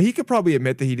 R.I.P. But he could probably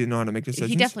admit that he didn't know how to make decisions.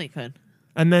 He definitely could.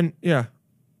 And then, yeah.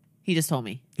 He just told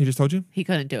me. He just told you? He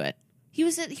couldn't do it. He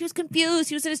was confused.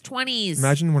 He was in his 20s.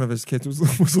 Imagine one of his kids was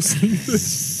listening to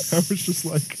this. I was just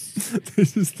like,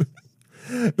 this is the.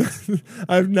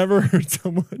 I've never heard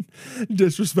someone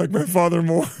disrespect my father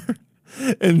more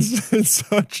in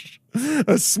such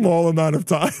a small amount of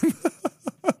time.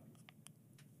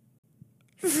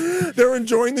 They're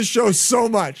enjoying the show so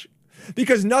much.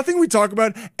 Because nothing we talk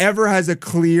about ever has a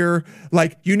clear,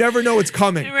 like, you never know it's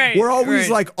coming. Right, We're always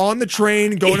right. like on the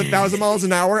train going 1,000 miles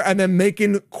an hour and then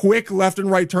making quick left and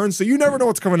right turns. So you never know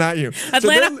what's coming at you.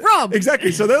 Atlanta, Rome.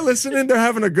 Exactly. So they're listening, they're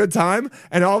having a good time.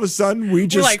 And all of a sudden we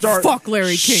just like, start fuck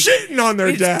Larry King. shitting on their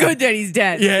It's dad. good that he's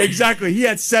dead. Yeah, exactly. He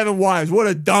had 7 wives. What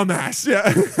a dumbass.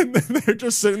 Yeah. And then they're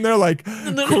just sitting there like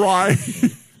crying.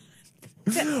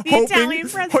 The Italian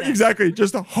president. Exactly.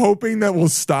 Just hoping that we'll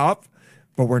stop.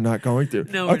 But we're not going to.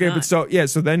 No, we're okay, not. but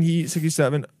so then he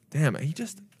 67. Damn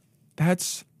it.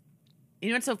 That's You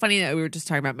know what's so funny that we were just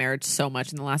talking about marriage so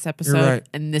much in the last episode, right.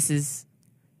 and it's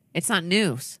not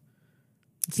news.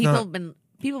 not.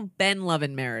 People been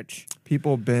loving marriage.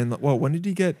 people been. Whoa, when did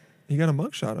he got a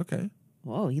mugshot? Okay.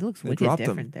 Whoa, he looks They wicked dropped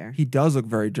different him. there. He does look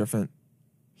very different.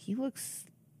 He looks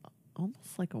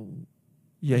almost like a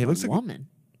Yeah, he looks like woman,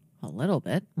 a little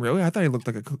bit. really. I thought he looked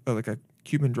like a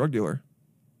Cuban drug dealer.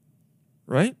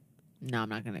 Right? No, I'm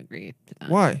not going to agree to that.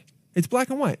 Why? It's black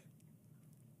and white.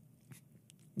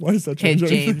 Why does that Okay, change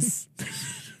anything? James.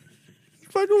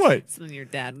 It's black and white. Something your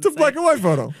dad would It's a say. black and white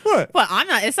photo. What? Well, I'm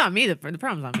not. It's not me. The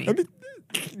problem's on me. I mean,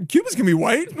 Cubans can be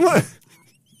white. What?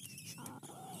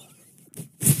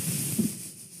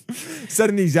 Said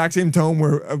in the exact same tone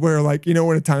where like, you know,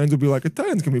 when Italians will be like,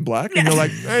 Italians can be black. And they're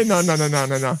like, hey, no. That's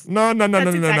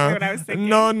exactly what I was thinking.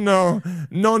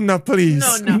 No,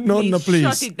 please. No, please.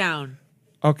 Shut it down.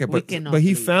 Okay, We but cannot he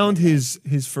believe found that.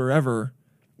 his forever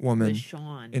woman With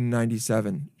Sean. in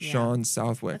 97, Yeah. Sean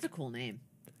Southwick. That's a cool name.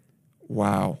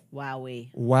 Wow. Wowie.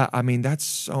 Wow. I mean, that's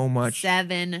so much.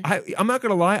 7. I'm not going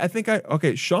to lie. I think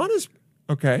okay, Sean is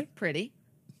okay. Pretty.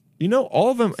 You know, all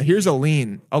of them. Here's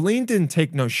Aline. Aline didn't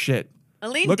take no shit.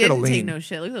 Aline Look at didn't take Aline. no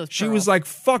shit. Look at those She pearls. was like,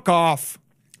 fuck off.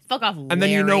 fuck off, And then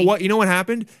you know what? You know what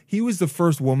happened? He was the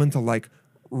first woman to like.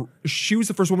 She was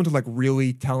the first woman to like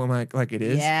really tell him like it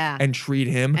is, Yeah. and treat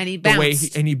him And he the way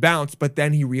bounced. he bounced. But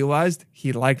then he realized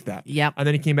he liked that. Yep. And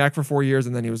then he came back for 4 years,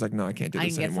 and then he was like, no, I can't do I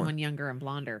this can get anymore. someone younger and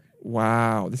blonder.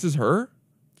 Wow, this is her.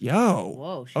 Yo.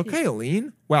 Whoa, she- Okay,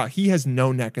 Aline. Wow, he has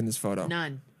no neck in this photo.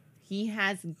 None. He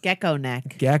has gecko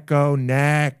neck. Gecko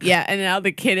neck. Yeah, and now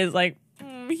the kid is like,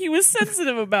 he was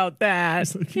sensitive about that.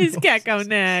 His gecko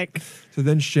neck. So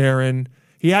then Sharon.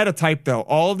 He had a type though.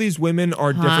 All of these women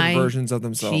are different High versions of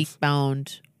themselves.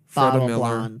 Cheekboned Freda bottle Miller.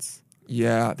 blondes.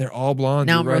 Yeah, they're all blonde.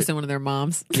 Now You're I'm right. roasting one of their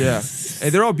moms. Yeah. Hey,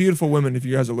 they're all beautiful women if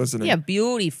you guys are listening. Yeah,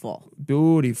 beautiful.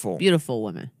 Beautiful. Beautiful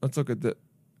women. Let's look at that.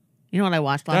 You know what I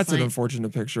watched last That's night? an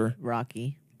unfortunate picture.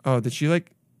 Rocky. Oh, did she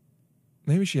like?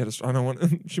 Maybe she had a. I don't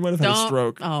want. She might have had a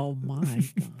stroke. Oh my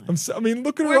god. I mean,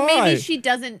 look at her Or maybe eye. she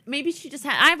doesn't. Maybe she just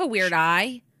had. I have a weird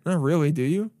eye. Not really. Do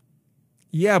you?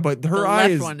 Yeah, but her The eye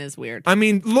left is. one is weird. I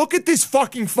mean, look at this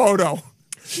fucking photo.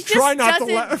 She just Try not to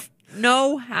doesn't laugh.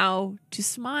 know how to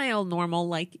smile normal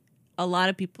like a lot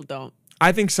of people don't.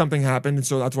 I think something happened, and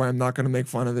so that's why I'm not going to make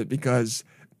fun of it because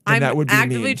then that would be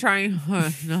actively mean. trying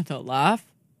not to laugh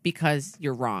because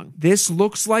you're wrong. This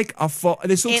looks like a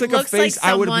this looks It like a face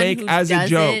I would someone make who as a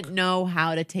joke. doesn't know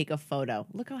how to take a photo.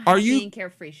 Look how Are happy you- and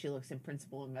carefree she looks in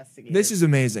Principal Investigator. This is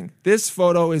amazing. This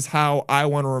photo is how I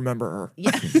want to remember her.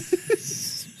 yeah.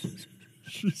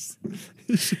 She's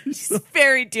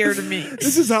very dear to me.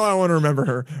 This is how I want to remember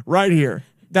her. Right here.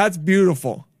 That's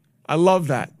beautiful. I love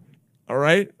that. All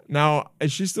right. Now,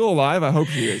 is she still alive? I hope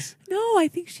she is. No, I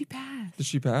think she passed. Did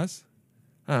she pass?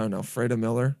 I don't know. Freda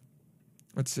Miller.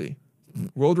 Let's see.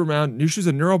 World renowned. She's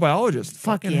a neurobiologist.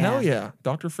 Fuck Fucking yeah. hell yeah.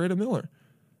 Dr. Freda Miller.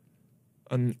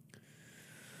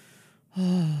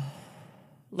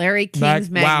 Larry King's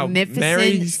Magnificent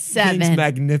Mary Seven. King's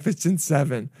Magnificent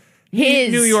Seven.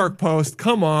 His- New York Post.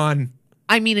 Come on.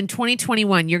 I mean, in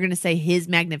 2021, you're going to say his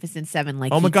Magnificent Seven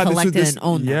like Oh my he God. collected this and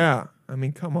owned them. Yeah. I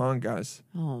mean, come on, guys.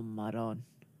 Oh, Maron.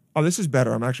 Oh, this is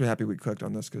better. I'm actually happy we clicked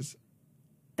on this because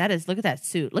That is, look at that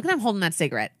suit. Look at them holding that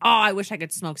cigarette. Oh, I wish I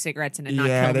could smoke cigarettes and it not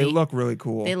yeah, kill they me. look really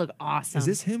cool. They look awesome. Is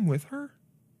this him with her?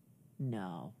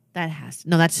 No, that has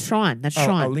no. That's Sean. That's Oh,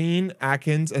 Sean. Aline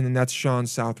Atkins, and then that's Sean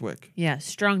Southwick. Yeah,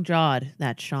 strong jawed.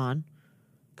 That's Sean.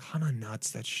 Kind of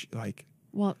nuts that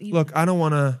Well, look, I don't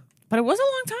want to. but it was a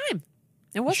long time.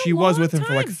 It was. She a was long with him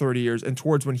for like time. 30 years, and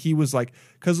towards when he was like,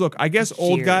 because look, I guess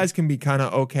old Cheered. guys can be kind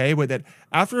of okay, but that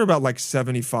after about like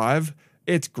 75,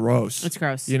 it's gross. It's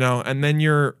gross. you know. And then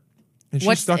and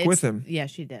she stuck with him. Yeah,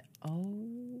 she did. Oh,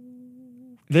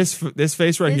 This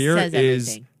face right This here says is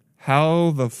everything.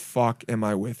 how the fuck am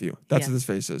I with you? That's Yeah. what this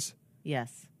face is.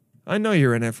 yes, I know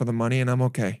you're in it for the money, and I'm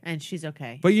okay. and she's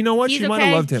okay. But you know what? He's She might have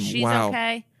okay. loved him. She's Wow.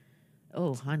 okay.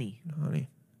 Oh, honey. Honey,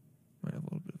 might have a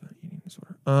little bit of an eating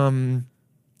disorder.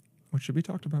 What should be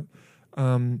talked about?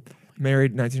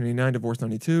 Married 1989, divorced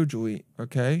 92. Julie,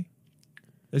 okay.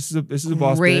 This is a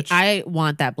boss Great. bitch. I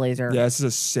want that blazer. Yeah, this is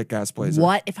a sick ass blazer.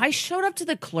 What if I showed up to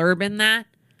the club in that?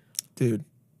 dude?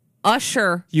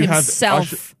 Usher You himself.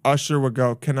 have Usher would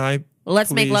go. Can I?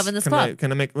 Let's make please- love in this can club. I,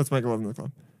 can I make? Let's make love in this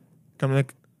club. Can I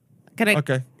make? Can I?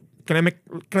 Okay. Can I make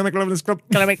love in this club?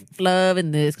 Can I make love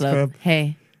in this club? Club.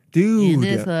 Hey, Dude, in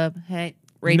this club. Hey,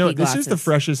 rapey no, this glasses. is the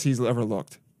freshest he's ever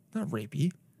looked. Not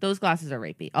rapey. Those glasses are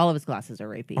rapey. All of his glasses are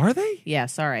rapey. Are they? Yeah,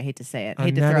 sorry, I hate to say it. I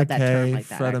hate to throw out that Annette term Kay, like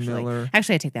that. Freda Actually. Miller.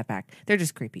 Actually, I take that back. They're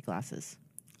just creepy glasses.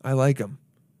 I like them.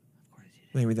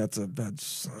 Maybe that's a bad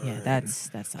sign. Yeah, that's.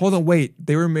 Hold on, wait.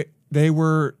 They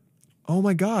were. Oh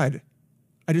my god!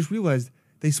 I just realized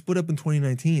they split up in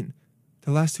 2019.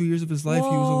 The last 2 years of his life, he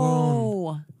was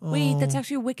alone. Wait, that's Oh.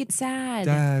 actually wicked sad.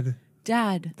 Dad,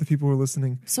 Dad, the people who are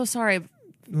listening. so sorry.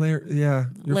 Lair, yeah,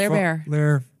 Lair Bear.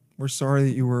 Lair, we're sorry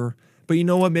that you were. But you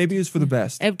know what? Maybe it was for the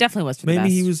best. It definitely was for the Maybe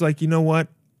best. he was like, you know what?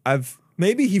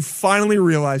 Maybe he finally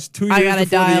realized 2 years I gotta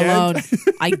before die the alone. end.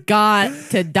 I got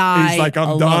to die. He's like, I'm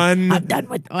alone. done. I'm done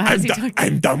with. Oh, how does he talk?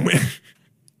 I'm done with.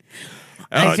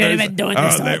 I should have been doing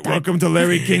this all the time. Welcome to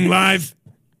Larry King Live.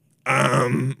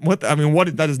 What? I mean,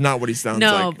 what? That is not what he sounds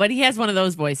No, like. but he has one of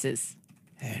those voices.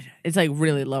 It's like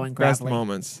really low and Best gravelly.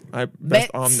 moments.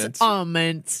 Best omnits.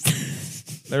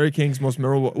 Omnits. Larry King's most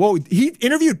memorable. Whoa, he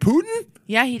interviewed Putin?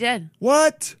 Yeah, he did.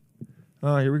 What?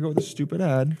 Oh, here we go with the stupid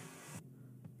ad.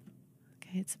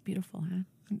 Okay, it's a beautiful ad.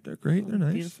 They're great. They're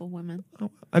nice. Beautiful women.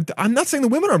 Oh, I'm not saying the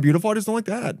women aren't beautiful. I just don't like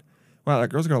the ad. Wow, that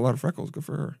girl's got a lot of freckles. Good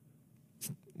for her.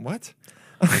 What?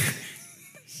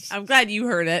 I'm glad you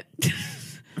heard it.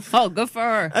 Oh, good for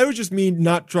her. I was just me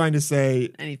not trying to say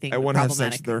Anything I want to have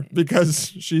sex problematic. with her because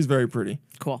she's very pretty.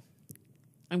 Cool.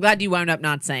 I'm glad you wound up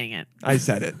not saying it. I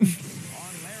said it.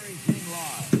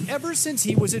 Ever since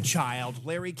he was a child,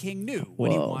 Larry King knew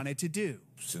what he Whoa. wanted to do.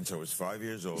 Since I was 5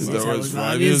 years old. Since I was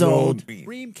 5 years old.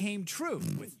 Dream came true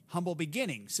with humble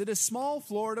beginnings at a small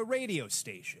Florida radio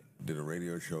station. Did a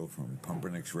radio show from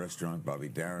Pumpernicks Restaurant. Bobby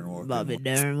Darin walked Bobby in.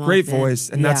 Darin Great walked in. voice,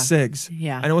 and that's Sigs.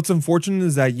 Yeah. I know what's unfortunate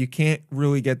is that you can't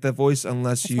really get that voice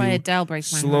unless That's you why Adele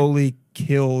breaks my heart. slowly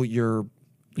kill your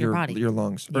body. your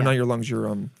lungs, or Yeah. not your lungs,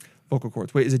 your vocal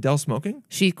cords. Wait, is Adele smoking?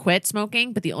 She quit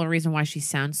smoking, but the only reason why she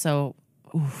sounds so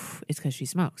is because she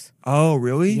smokes. Oh,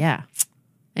 really? Yeah.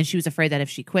 And she was afraid that if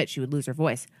she quit, she would lose her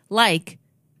voice. Like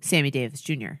Sammy Davis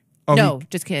Jr. Oh, No,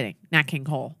 just kidding. Nat King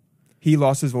Cole. He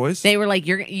lost his voice. They were like,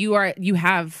 you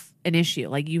have an issue.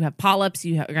 Like you have polyps,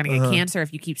 you're gonna get cancer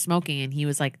if you keep smoking. And he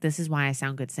was like, this is why I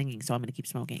sound good singing, so I'm gonna keep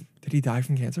smoking. Did he die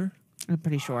from cancer? I'm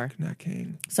pretty sure. Nat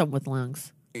King. Some with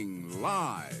lungs.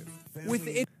 Live.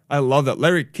 With I love that.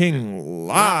 Larry King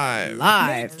live.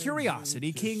 Live.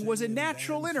 curiosity, King was a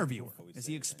natural interviewer, as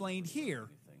he explained here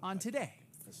on Today.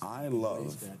 I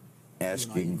love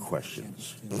asking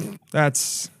questions.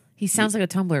 That's He sounds like a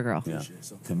Tumblr girl. Yeah.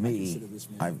 To me,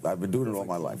 I've been doing it all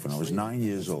my life. When I was 9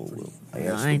 years old, Will, I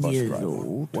asked 9 the bus years driver,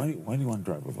 old. why do you want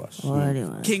to drive a bus?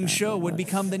 King's show would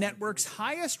become the network's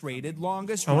highest-rated,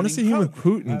 longest. I want to see him with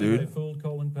Putin, dude.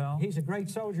 He's a great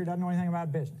soldier, doesn't know anything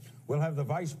about business. We'll have the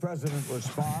vice president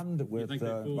respond with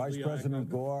Vice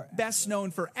President Gore. Best known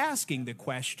for asking the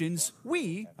questions,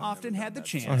 we often had the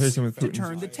here's chance him with to Putin.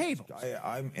 turn the table.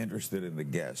 I'm interested in the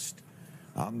guest.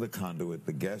 I'm the conduit.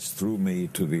 The guest threw me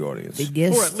to the audience.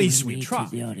 Or at least we try.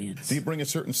 Do you bring a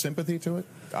certain sympathy to it?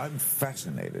 I'm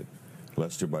fascinated,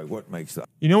 Lester, by what makes the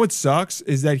You know what sucks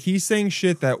is that he's saying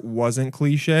shit that wasn't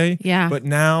cliche. Yeah. But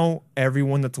now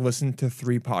everyone that's listened to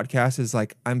 3 podcasts is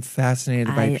like, I'm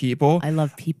fascinated by people. I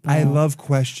love people. I love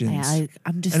questions.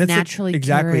 I'm just And it's like- naturally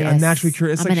exactly. curious. I'm naturally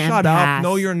curious. It's I'm like, an shut empath. up.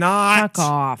 No, you're not. Fuck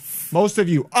off. Most of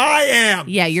you. I am.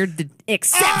 Yeah, you're the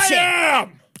exception. I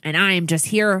am. And I am just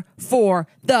here for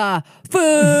the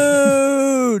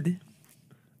food.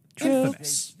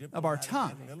 Infamous of our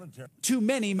time. Too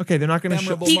many. Okay, they're not going to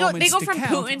show. memorable They go moments to from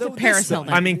count, Putin to though Paris this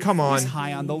Hilton. one I mean, come on. is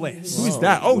high on the list. Who's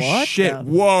that? Oh, What shit. the-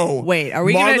 Whoa. Wait, are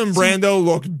we Marlon gonna- Brando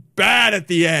looked bad at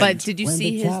the end. But did you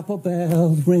see his?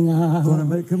 bells ring out. Gonna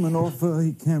make him an offer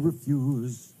he can't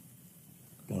refuse.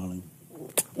 Darling.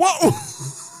 Whoa.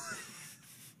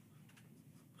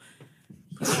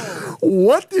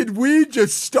 What did we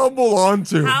just stumble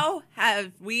onto? How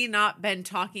have we not been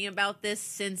talking about this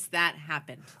since that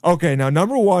happened? Okay, now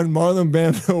number one, Marlon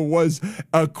Brando was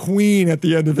a queen at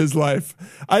the end of his life.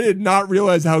 I did not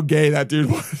realize how gay that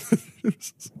dude was.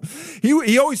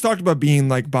 He always talked about being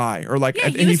like bi or like Yeah,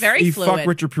 he and was very he fluid.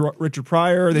 fucked Richard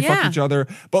Pryor. They fucked Yeah. each other,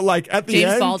 but like at the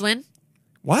James end, Baldwin.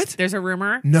 What? There's a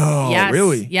rumor. No, Yes,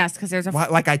 really? Yes, because there's a. Why,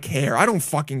 like I care. I don't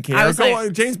fucking care. I was Go like-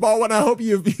 on, James Baldwin. I hope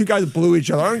you guys blew each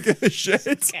other. I don't give a shit.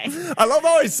 Okay. I love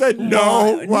how I said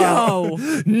no. No.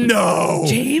 No.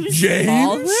 James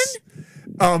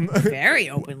Baldwin? Very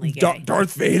openly gay.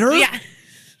 Darth Vader? Yeah.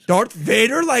 Darth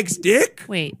Vader likes dick?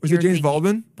 Wait, Was it you're James thinking-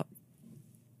 Baldwin?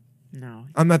 No.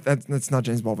 I'm not. That's not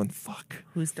James Baldwin. Fuck.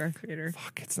 Who's Darth Vader?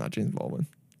 Fuck. It's not James Baldwin.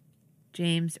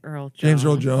 James Earl Jones. James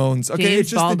Earl Jones. Okay, James it's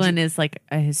just Baldwin is like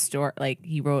a historic. Like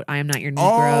he wrote, "I am not your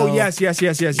Negro." Oh yes.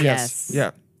 Yes.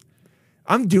 Yeah.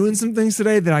 I'm doing some things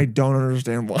today that I don't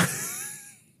understand why.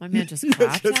 My man just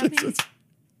clapped at me.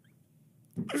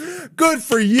 Good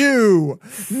for you,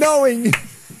 knowing.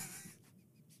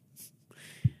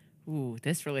 Ooh,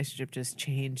 this relationship just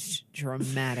changed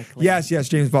dramatically. Yes,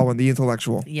 James Baldwin, the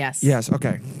intellectual. Yes. Yes.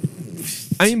 Okay.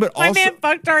 I mean, but My also man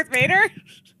fucked Darth Vader.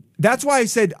 that's why I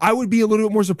said I would be a little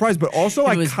bit more surprised. But also,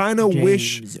 I kind of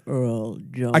wish. James Earl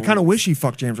Jones. I kind of wish he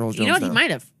fucked James Earl Jones. You know what? He now.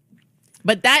 might have.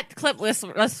 But that clip, let's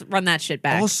run that shit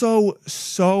back. Also,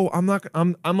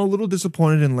 I'm a little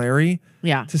disappointed in Larry.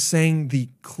 Yeah. To saying the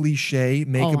cliche,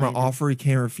 make Oh, him I an know. offer he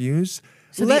can't refuse.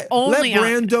 So let the only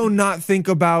Brando not think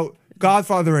about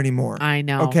Godfather anymore. I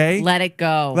know. Okay. Let it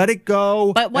go. Let it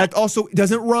go. But what- That also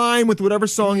doesn't rhyme with whatever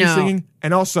song he's No. singing.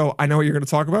 And also, I know what you're going to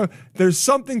talk about. There's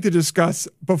something to discuss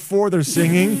before they're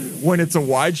singing when it's a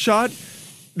wide shot.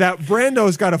 That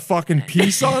Brando's got a fucking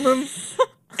piece on him,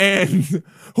 and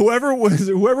whoever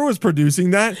was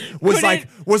producing that was like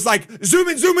zoom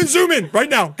in right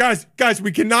now, guys.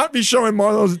 We cannot be showing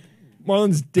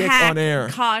Marlon's dick on air.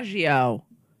 Paccagio.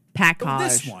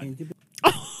 This one.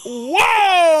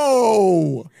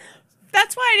 Whoa!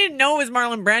 That's why I didn't know it was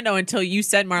Marlon Brando until you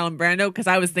said Marlon Brando because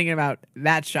I was thinking about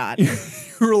that shot. You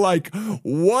were like,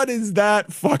 what is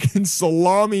that fucking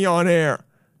salami on air?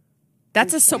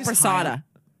 That's a sopressata.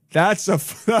 That's a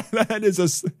sweet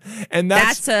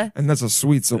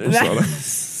sopressata.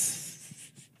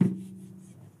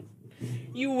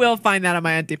 You will find that on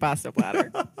my antipasta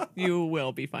platter. You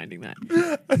will be finding that.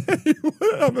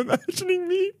 I'm imagining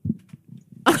me.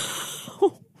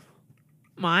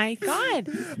 My God.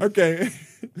 Okay,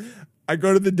 I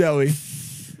go to the deli.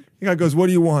 The guy goes, "What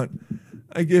do you want?"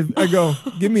 I go,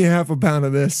 "Give me half a pound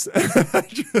of this." I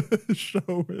just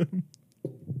show him.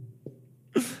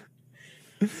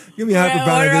 Give me half a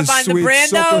pound order of this up on the sweet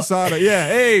Brando? sopressata. Yeah,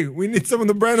 hey, we need some of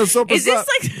the Brando sopressata. Is this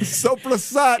like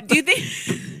sopressata? Do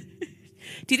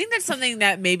you think that's something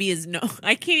that maybe is no?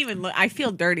 I can't even look. I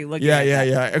feel dirty looking. Yeah. at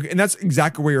that. Okay, and that's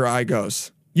exactly where your eye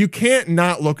goes. You can't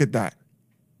not look at that.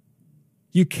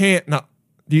 You can't not.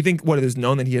 Do you think it is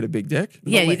known that he had a big dick?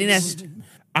 Yeah. You think that's?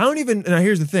 I don't even. Now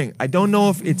here's the thing. I don't know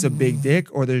if it's a big dick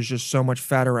or there's just so much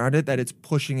fat around it that it's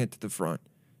pushing it to the front.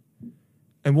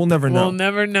 And we'll never know. We'll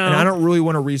never know. And I don't really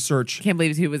want to research. Can't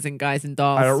believe he was in Guys and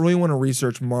Dolls. I don't really want to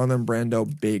research Marlon Brando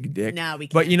big dick. No, we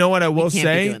can't. But you know what I will can't be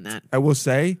say? doing that. I will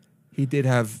say he did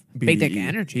have Big dick BDE.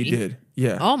 energy. He did.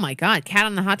 Yeah. Oh my God! Cat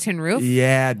on the Hot Tin Roof.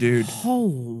 Yeah, dude.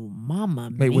 Oh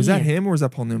Mama Wait, was that mia. him or was that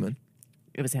Paul Newman?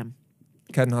 It was him.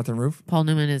 Cat on Hot Roof? Paul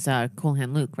Newman is Cool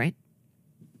Hand Luke, right?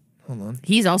 Hold on.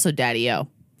 He's also Daddy-O.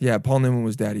 Yeah, Paul Newman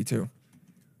was Daddy too.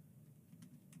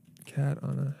 Cat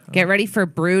on a... Get ready for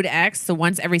Brood X, the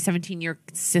once every 17-year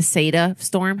cicada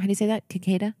storm. How do you say that?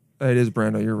 Cicada? It is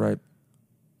Brando. You're right.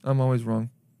 I'm always wrong.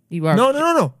 You are.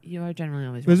 No. You are generally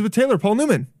always wrong. Elizabeth Taylor, Paul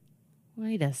Newman.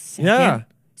 Wait a second. Yeah.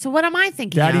 So what am I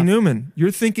thinking Daddy of? Newman.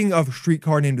 You're thinking of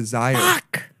Streetcar Named Desire.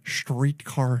 Fuck.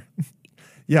 Streetcar.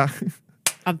 Yeah.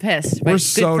 I'm pissed. But We're good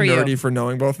so for nerdy you. for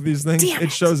knowing both of these things. Damn It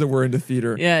it. shows that we're into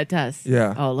theater. Yeah, it does.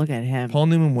 Yeah. Oh, look at him. Paul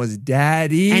Newman was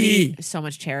Daddy. And he, so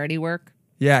much charity work.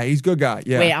 Yeah, he's a good guy.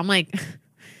 Yeah. Wait, I'm like,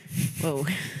 whoa.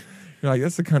 You're like,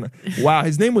 that's the kind of... Wow,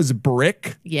 his name was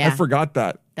Brick? Yeah. I forgot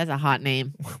that. That's a hot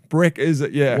name. Brick is...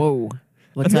 Yeah. Whoa.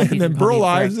 What's And up? then, You and then can call Burl me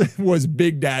Ives Brick. was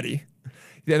Big Daddy.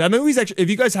 Yeah, that movie's actually... If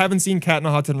you guys haven't seen Cat in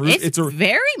a Hot Tin Roof, It's a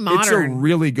very It's a modern.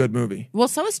 really good movie. Well,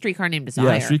 so is Streetcar Named Desire.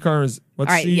 Yeah, Streetcar is... Let's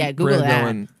All right, see. yeah, Google that.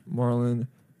 Going. Marlon,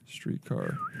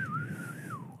 Streetcar.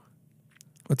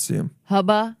 Let's see him.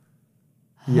 Hubba.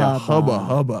 Yeah, Hubba.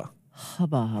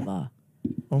 Hubba.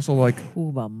 Also like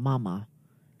Hubba mama.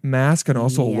 Mask and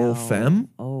also Lil Yo. Femme.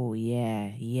 Oh,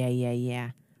 yeah. Yeah.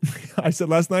 I said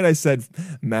last night. I said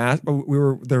Mask. We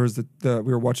were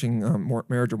watching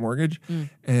Marriage or Mortgage,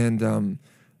 and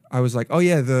I was like, oh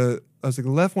yeah, the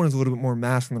left one is a little bit more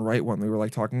Mask than the right one. We were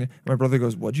like talking. My brother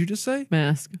goes, "What'd you just say?"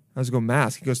 Mask. I was going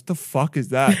Mask. He goes, "The fuck is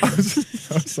that?" I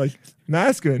was like,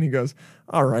 Mask, and he goes,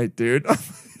 "All right, dude."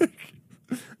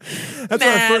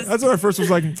 That's when I first was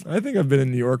like, I think I've been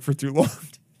in New York for too long.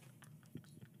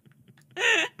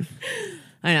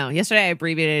 I know. Yesterday I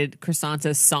abbreviated croissants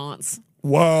as sans.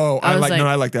 Whoa, I was like like, no,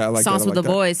 I like that. I like Sans that. I with like the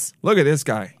that. boys. Look at this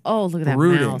guy. Oh, look at that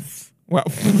Brooding. mouth. Wow.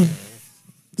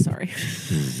 Sorry.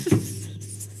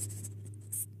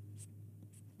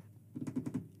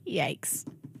 Yikes.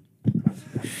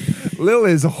 Lil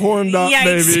is horned up,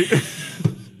 Yikes. baby.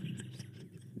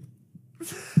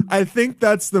 I think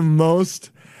that is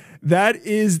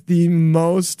the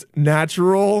most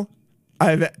natural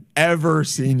I've ever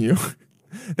seen you.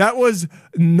 That was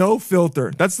no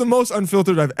filter. That's the most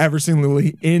unfiltered I've ever seen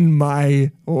Lily in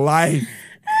my life.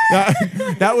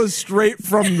 That was straight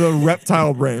from the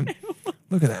reptile brain.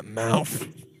 Look at that mouth.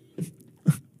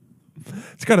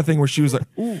 It's got a thing where she was like,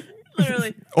 ooh.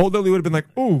 Literally. Old Lily would have been like,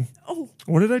 ooh. Oh.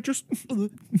 What did I just...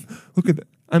 Look at that.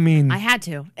 I mean... I had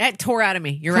to. It tore out of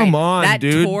me. You're Come right. on, that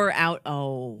dude. tore out.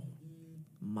 Oh,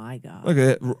 my God. Look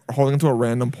at it, holding onto a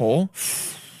random pole.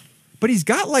 But he's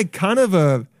got like kind of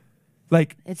a...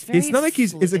 Like, It's very not like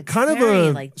it's a it's kind of very,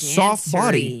 a like, soft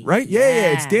body, dancery. right?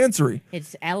 Yeah, it's dancery.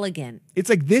 It's elegant. It's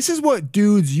like, this is what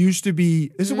dudes used to be.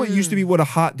 This is what used to be what a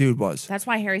hot dude was. That's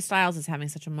why Harry Styles is having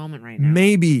such a moment right now.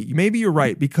 Maybe you're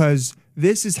right, because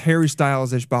this is Harry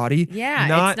Styles-ish body. Yeah,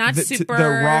 not it's not the super-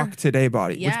 Rock Today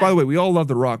body. Which, Yeah. by the way, we all love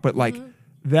the Rock, but like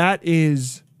that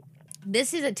is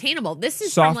This is attainable. This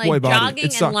is soft from boy like body. jogging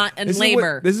It's and, soft. and This is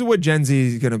labor. this is what Gen Z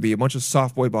is going to be. A bunch of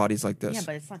soft boy bodies like this. Yeah,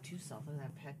 but it's not too soft. Look at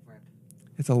that pec rib.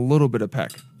 It's a little bit of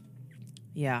peck.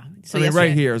 Yeah. So I mean, yesterday-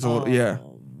 right here is a little, yeah.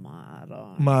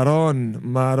 Oh, Maron.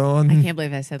 I can't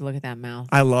believe I said, look at that mouth.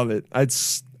 I love it.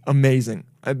 It's amazing.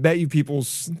 I bet you people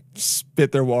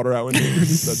spit their water out when you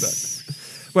said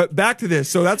that. But back to this.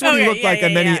 So that's what he Okay, looked like,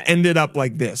 and then yeah. he ended up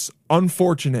like this.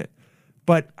 Unfortunate.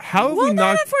 But how have we Well,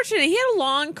 not... not unfortunate. He had a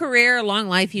long career, a long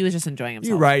life. He was just enjoying himself.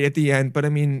 You're right at the end, but I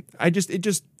mean, it It's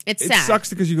it sad.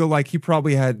 sucks because you go like he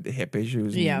probably had hip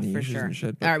issues, and Yeah, knee for issues sure. and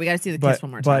shit. All right, we got to see the but, kiss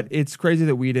one more time. But it's crazy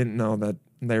that we didn't know that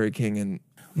Larry King and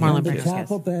Marlon The Brando's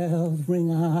chapel kiss. bells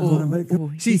ring out.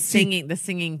 Ooh, See- he's singing. The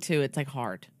singing too. It's like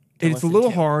hard. to it's a listen little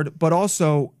to. hard, but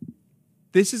also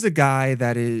this is a guy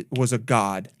that was a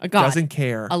god, A god. doesn't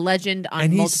care, A legend on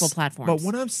and he's- multiple platforms. But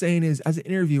what I'm saying is, as an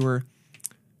interviewer,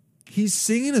 he's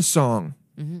singing a song.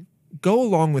 Mm-hmm. Go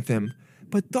along with him,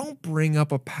 but don't bring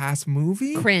up a past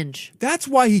movie. Cringe. That's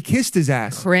why he kissed his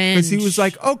ass. Cringe. Because he was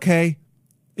like, okay.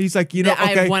 He's like, you know, I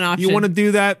have okay, one you option. want to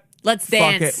do that? Let's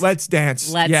Fuck dance. it. Let's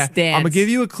dance. Let's yeah. dance. I'm going to give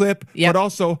you a clip, Yep. but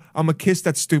also I'm going to kiss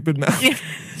that stupid mouth.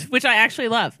 Which I actually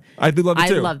love. I do love it I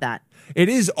too. love that. It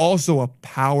is also a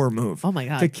power move. Oh my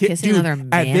God, To kissing dude, another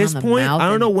at man this on the point, mouth I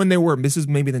don't and- know when they were. This is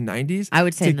maybe the 90s. I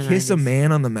would say to in the kiss a 90s.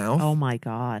 man on the mouth. Oh my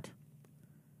God.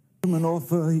 An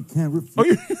offer he can't refuse.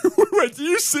 Oh, wait, do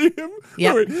you see him?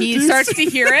 Yeah. Wait, do He you starts see- to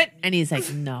hear it and he's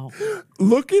like, no.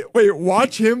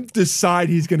 Watch him decide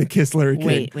he's going to kiss Larry King.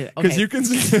 Wait, Because okay. you can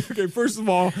see, okay, first of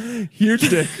all, huge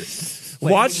dick.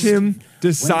 Watch him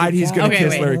decide he's going to Okay,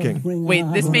 kiss wait. Larry King. Wait,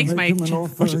 this makes my- An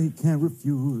offer he can't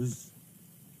refuse.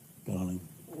 Darling.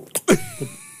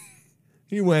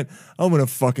 He went, I'm going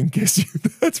to fucking kiss you.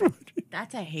 That's what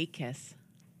That's a hate kiss.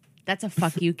 That's a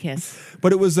fuck you kiss.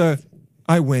 But it was a,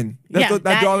 I win. That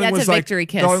darling that's was a like, victory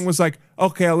kiss. darling was like,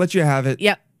 okay, I'll let you have it.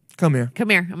 Yep. Come here. Come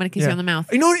here. I'm going to kiss you on the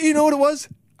mouth. You know what it was?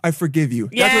 I forgive you.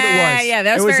 That's what it was. Yeah,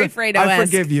 that was It very a, Fredo-esque. I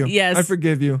forgive you. Yes. I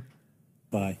forgive you.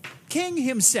 Bye. King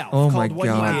himself Oh my called what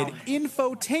God. he did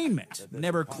infotainment.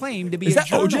 Never claimed to be Is a that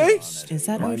OJ? journalist. Is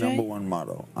that My OJ? number one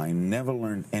motto, I never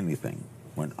learned anything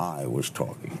when I was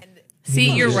talking.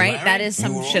 See, you're right. That is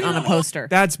some shit on a poster.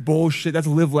 That's bullshit. That's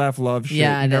live, laugh, love shit.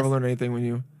 Yeah, you it never is. learn anything when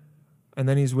you. And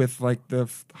then he's with like the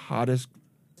hottest.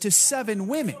 To 7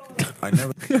 women. I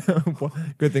never.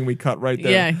 Good thing we cut right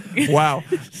there. Yeah. Wow.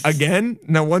 Again.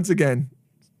 Now, once again,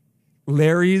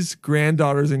 Larry's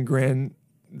granddaughters and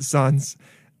grandsons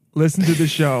listened to the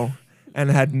show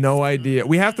and had no idea.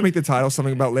 We have to make the title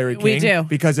something about Larry King. We do.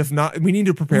 Because if not, we need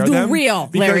to prepare The them. real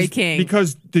Larry King.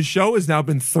 Because the show has now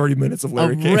been 30 minutes of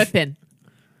Larry King.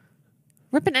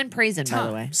 Ripping and praising, by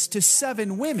the way. Times to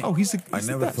 7 women. Oh, he's I the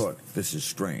never best. thought this is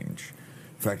strange.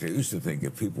 In fact, I used to think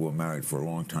if people were married for a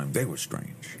long time, they were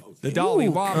strange. The Dalai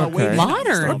Lama okay. weighed in on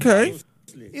Modern. Okay.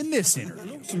 in this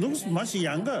interview. Looks much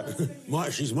younger.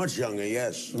 She's much younger,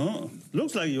 yes. Oh,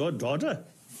 looks like your daughter.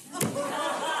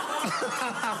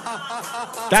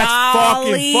 That's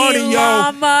fucking funny, yo.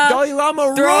 Lama Dalai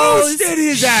Lama throws roasted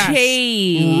his ass.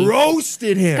 shade.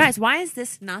 Roasted him. Guys, why is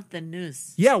this not the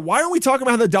news? Yeah, why aren't we talking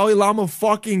about how the Dalai Lama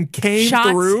fucking came Shots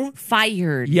through?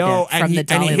 fired Yo, from and the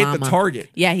Dalai he hit Lama. the target.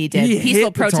 Yeah, he did. He Peaceful hit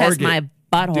the protest target. my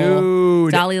butthole.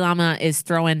 Dude. Dalai Lama is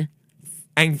throwing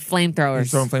And flamethrowers.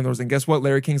 he's throwing flamethrowers. And guess what?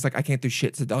 Larry King's like, I can't do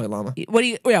shit to Dalai Lama. What are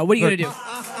you gonna do?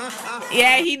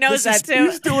 Yeah, he knows that too.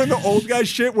 He's doing the old guy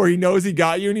shit where he knows he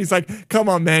got you, and he's like, come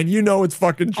on, man, you know it's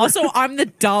fucking true. Also, I'm the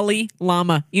Dalai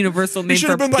Lama, universal he name should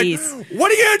for have been peace. like,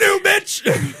 what are you gonna do, bitch?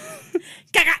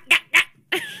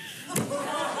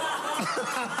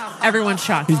 Everyone's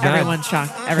shocked. He's mad. Everyone's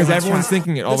shocked. Because everyone's shocked.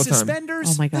 thinking it all the the time.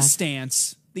 suspenders, Oh my God. the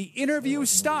stance, the interview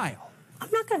style. I'm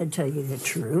not going to tell you the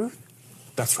truth.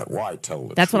 That's right. Why tell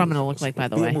the That's what I'm truth? going to look like, by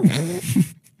the way.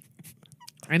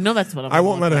 I know that's what I'm. I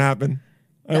won't let it happen.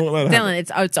 I won't let it happen.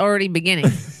 Dylan, it's already beginning.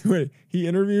 Wait, he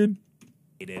interviewed?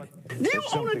 Do you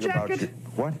own a jacket?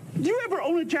 What? Do you ever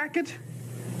own a jacket?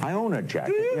 I own a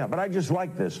jacket. Do you? Yeah, but I just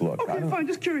like this look. I Okay, don't- fine,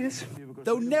 just curious.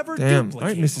 Though never Damn. duplicated. All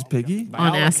right, Mrs. Piggy. By On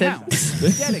all acid.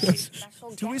 accounts, dedicated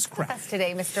to his craft.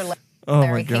 Today, Mr. Oh, my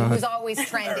Larry King, God. who's always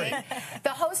trending. The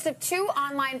host of 2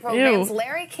 online programs, Ew.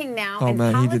 Larry King Now Oh, and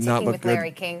man, he did Politicking not look with good.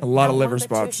 Larry King. A lot of Now, liver one the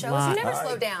 2 spots. shows, Lot. you never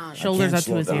slow down. Shoulders can't up to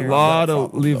slow his down. A ears. lot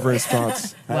of liver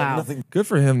spots. Wow. Good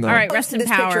for him, though. All right, rest in This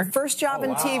power. picture, first job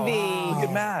in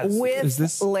TV Is with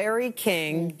this- Larry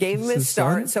King. Gave him Is his his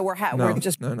start. son? So we're No,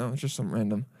 just no, it's just some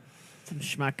random. Some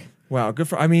schmuck. Wow, good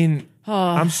for. I mean, Oh.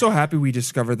 I'm so happy we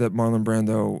discovered that Marlon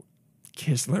Brando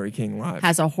kissed Larry King live.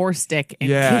 Has a horse dick. And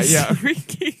Yeah, kissed yeah. Larry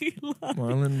King live.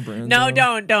 Marlon Brando. No,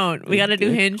 don't. We got to do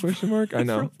Dick? Hinge Question mark? I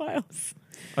know. profiles.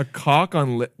 A cock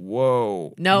on lip.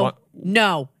 Whoa. No,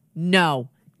 no. No.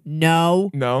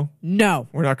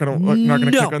 We're not gonna. No.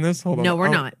 click on this. Hold on. No, we're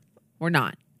Oh, not. We're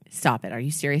not. Stop it. Are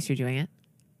you serious? You're doing it?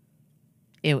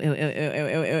 Ew, ew, ew, ew, ew,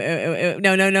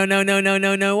 ew, ew, ew,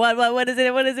 ew. No. What is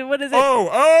it? What is it? Oh.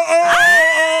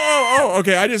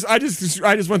 Okay, I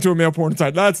just went to a male porn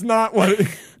site. That's not what.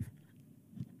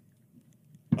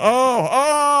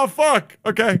 Fuck.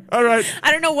 Okay, all right.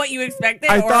 I don't know what you expected.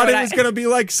 I or thought what it was gonna be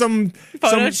like some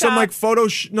Photoshop? like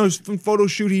some photo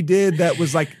shoot he did that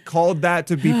was like called that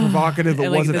to be provocative. It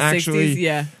In, like, wasn't the actually. 60s,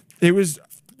 yeah. It was.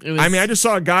 I mean, I just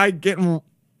saw a guy getting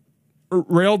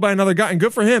railed by another guy, and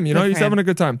good for him. You know, Good he's for him. having a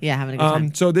good time. Yeah, having a good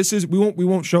time. So this is we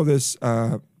won't show this.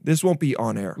 This won't be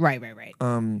on air. Right.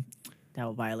 That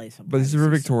will violate some. But this is for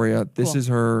Victoria. This Cool. is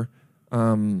her.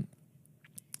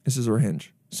 This is her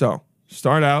hinge. So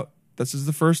start out. This is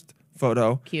the first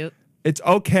photo. Cute. It's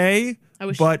okay,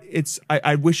 but it's.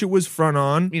 I wish it was front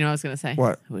on. You know what I was gonna say?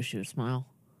 What? I wish you would smile.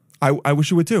 I wish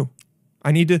you would too.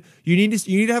 You need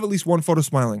to have at least one photo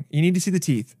smiling. You need to see the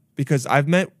teeth because I've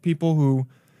met people who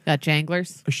Got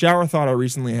janglers. a shower thought I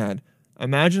recently had.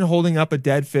 Imagine holding up a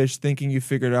dead fish thinking you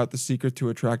figured out the secret to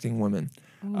attracting women.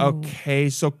 Okay,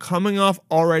 so coming off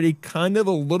already kind of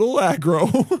a little aggro,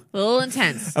 A little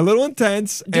intense. a little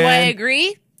intense. Do I and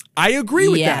agree? I agree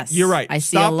with Yes. that. You're right. I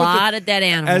see Stop a with lot of dead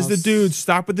animals. As the dude,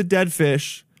 stop with the dead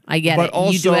fish. I get But it.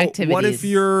 also, You do activities.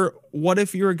 what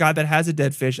if you're a guy that has a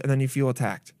dead fish and then you feel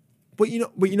attacked? But you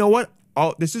know what?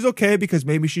 This is okay because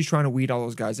maybe she's trying to weed all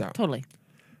those guys out. Totally.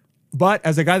 But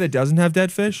as a guy that doesn't have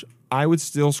dead fish, I would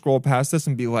still scroll past this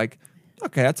and be like,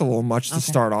 okay, that's a little much to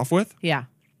start off with. Yeah.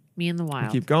 Me in the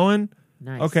wild. Keep going.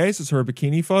 Nice. Okay, so it's her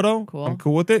bikini photo. Cool. I'm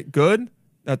cool with it. Good.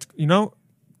 That's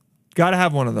got to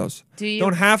have one of those. Do you?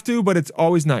 Don't have to, but it's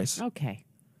always nice. Okay.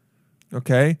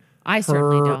 Okay. I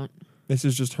certainly don't. This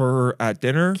is just her at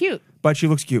dinner. Cute. But she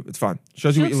looks cute. It's fun.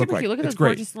 Shows you what you look super like. cute. Look at It's those great.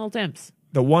 gorgeous little dimps.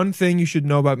 The one thing you should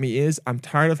know about me is I'm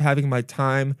tired of having my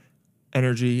time,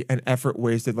 energy, and effort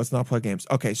wasted. Let's not play games.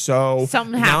 Okay, so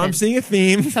Something now I'm happened. seeing a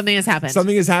theme. Something has happened.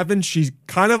 Something has happened. She's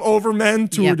kind of over men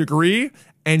to a Yep. degree,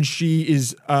 and she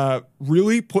is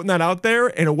really putting that out there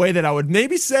in a way that I would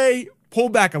maybe say pull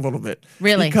back a little bit.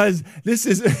 Really? Because this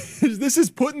is this is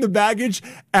putting the baggage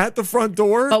at the front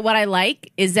door. But what I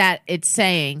like is that it's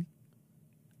saying,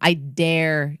 I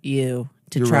dare you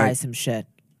to You're try right. some shit.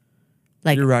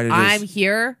 Like, You're right, it is. I'm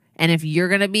here, and if you're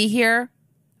going to be here,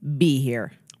 be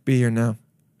here. Be here now.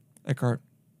 Eckhart.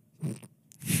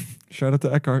 Shout out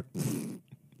to Eckhart.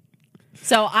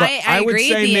 So I I would agree.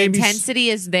 say The maybe intensity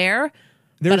is there.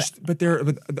 There's, but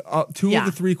two Yeah. of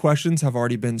the three questions have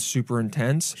already been super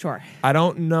intense. Sure. I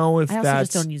don't know if I also that's.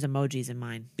 just don't use emojis in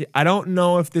mine. I don't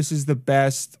know if this is the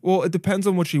best. Well, it depends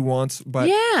on what she wants, but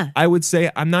Yeah. I would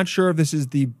say I'm not sure if this is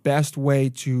the best way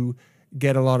to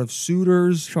get a lot of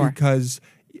suitors. Sure. Because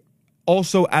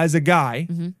also as a guy,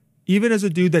 Mm-hmm. even as a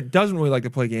dude that doesn't really like to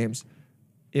play games,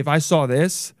 if I saw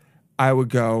this, I would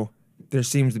go, there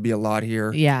seems to be a lot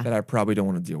here Yeah. that I probably don't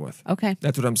want to deal with. Okay.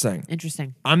 That's what I'm saying.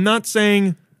 Interesting. I'm not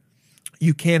saying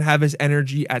you can't have his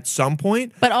energy at some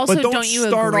point, But also, don't don't you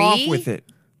start agree? off with it.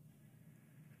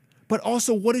 But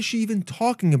also, what is she even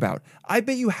talking about? I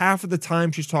bet you half of the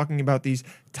time she's talking about these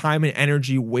time and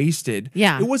energy wasted.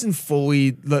 Yeah. It wasn't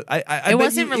fully. I bet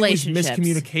wasn't you relationships. It was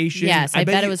miscommunication. Yes, I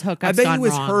bet it was hookups I bet gone it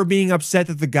was wrong. her being upset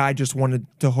that the guy just wanted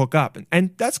to hook up,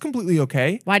 and that's completely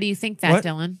okay Why do you think that, What?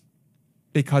 Dylan?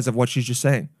 because of what she's just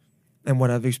saying and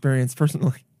what I've experienced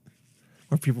personally,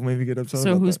 where people maybe get upset.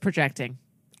 So about who's that. projecting?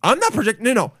 I'm not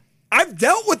projecting. No. I've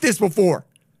dealt with this before,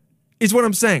 is what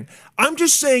I'm saying. I'm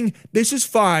just saying this is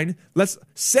fine. Let's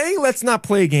not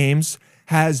play games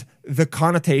has the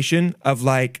connotation of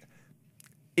like,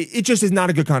 it just is not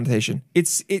a good connotation.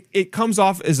 It comes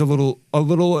off as a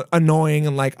little annoying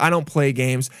and like, I don't play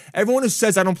games. Everyone who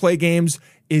says I don't play games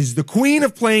is the queen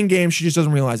of playing games. She just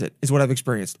doesn't realize it, is what I've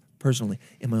experienced personally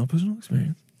in my own personal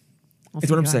experience. Let's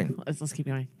It's what keep I'm going. saying. Let's keep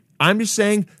going. I'm just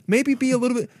saying, maybe be a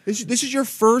little bit. This is your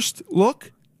first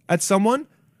look at someone.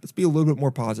 Let's be a little bit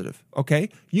more positive, okay?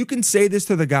 You can say this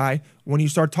to the guy when you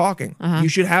start talking. You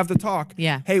should have the talk.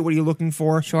 Yeah. Hey, what are you looking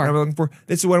for? Sure. What am I looking for?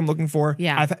 This is what I'm looking for.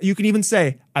 Yeah. You can even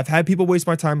say, I've had people waste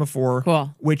my time before.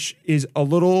 Cool. Which is a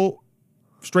little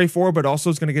straightforward, but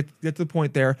also is going to get to the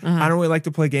point there. I don't really like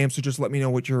to play games, so just let me know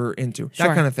what you're into. Sure.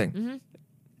 That kind of thing.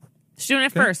 She's doing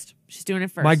it first. She's doing it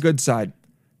first. My good side.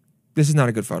 This is not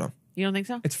a good photo. You don't think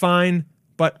so? It's fine,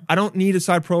 but I don't need a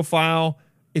side profile.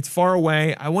 It's far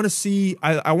away. I want to see.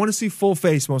 I want to see full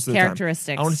face most of the time.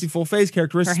 Characteristics. I want to see full face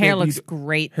characteristics. Her hair Maybe looks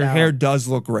great, Her though. hair does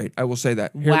look great. I will say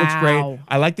that. Hair looks Wow. great.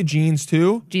 I like the jeans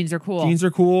too. Jeans are cool. Jeans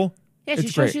are cool. Yeah, she It's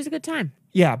shows great. she has a good time.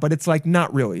 Yeah, but it's like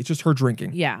not really. It's just her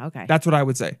drinking. Yeah, okay. That's what I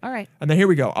would say. All right. And then here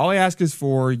we go. All I ask is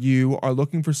for you are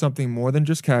looking for something more than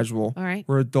just casual. All right.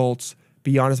 We're adults.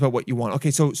 Be honest about what you want.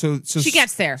 Okay, so She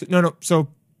gets there. No. So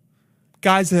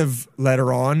guys have led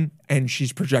her on, and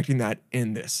she's projecting that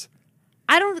in this.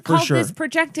 I don't call sure. this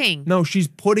projecting. No, she's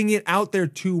putting it out there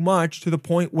too much to the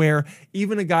point where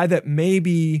even a guy that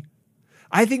maybe,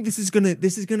 I think this is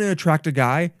gonna attract a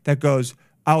guy that goes,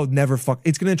 I'll never fuck.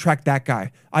 It's gonna attract that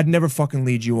guy. I'd never fucking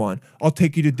lead you on. I'll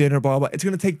take you to dinner, blah blah. It's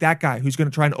gonna take that guy who's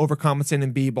gonna try and overcompensate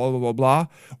and be blah blah blah blah,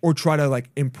 or try to like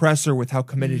impress her with how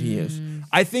committed he is.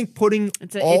 I think putting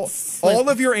all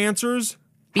of your answers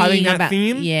having that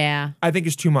theme, yeah, I think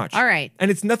is too much. All right. And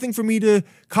it's nothing for me to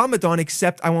comment on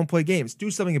except I won't play games. Do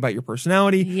something about your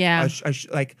personality. Yeah.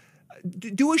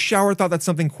 Do a shower thought that's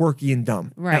something quirky and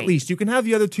dumb. Right. At least you can have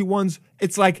the other two ones.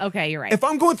 It's like, okay, you're right. if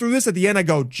I'm going through this at the end, I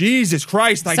go, Jesus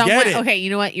Christ, I get it. Okay,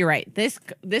 you know what? You're right.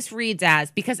 This reads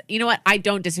as, because you know what? I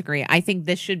don't disagree. I think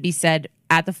this should be said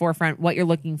at the forefront, what you're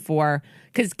looking for.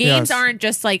 Because games Yes. aren't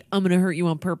just like, I'm going to hurt you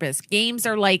on purpose. Games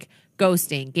are like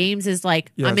ghosting. Games is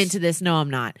like, I'm Yes. into this. No, I'm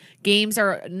not. Games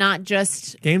are not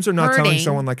just Games are not telling hurting,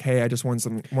 someone like, hey, I just want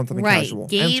something Right. casual.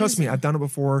 Games and trust me, I've done it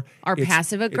before. are It's-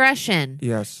 passive aggression.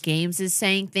 Yes. Games is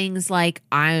saying things like,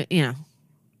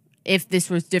 if this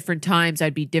was different times,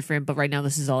 I'd be different, but right now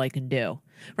this is all I can do.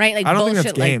 Right? Like I don't bullshit,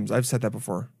 think that's games. I've said that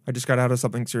before. I just got out of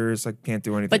something serious. I can't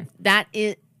do anything.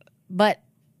 But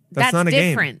that's not a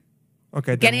game. different.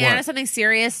 Okay, then Getting what? out of something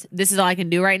serious, this is all I can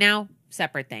do right now,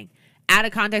 separate thing. Out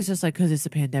of context, just like, because it's a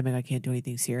pandemic, I can't do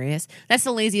anything serious. That's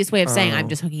the laziest way of saying I'm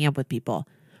just hooking up with people.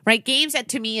 Right? Games, that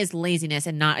to me is laziness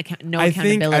and not no I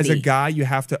think accountability. as a guy, you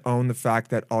have to own the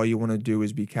fact that all you want to do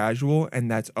is be casual, and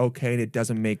that's okay, and it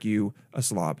doesn't make you a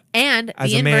slob. And as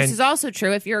the a inverse man- is also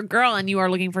true. If you're a girl and you are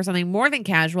looking for something more than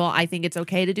casual, I think it's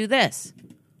okay to do this.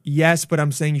 Yes, but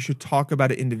I'm saying you should talk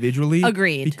about it individually.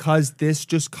 Agreed. Because this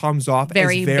just comes off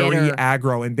Very as very bitter.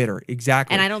 aggro and bitter.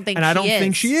 Exactly. And I don't think I don't she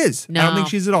think is. she is. No. I don't think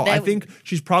she's at all. I think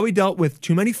she's probably dealt with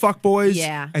too many fuckboys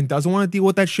Yeah. and doesn't want to deal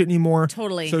with that shit anymore.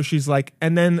 Totally. So she's like,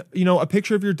 and then, a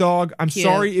picture of your dog. I'm Cute.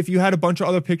 sorry if you had a bunch of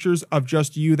other pictures of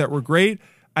just you that were great.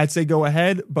 I'd say go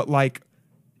ahead, but like,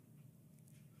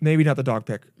 maybe not the dog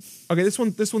pic. Okay, this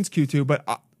one's cute too, but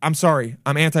I'm sorry.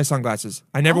 I'm anti-sunglasses.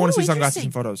 I never want to see sunglasses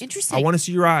in photos. Interesting. I want to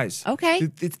see your eyes. Okay.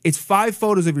 It's 5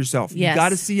 photos of yourself. Yes. You got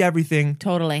to see everything.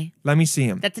 Totally. Let me see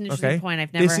them. That's an interesting point.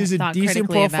 I've This never is a thought decent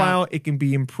critically profile. about. It can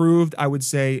be improved. I would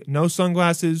say no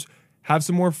sunglasses. Have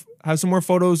some more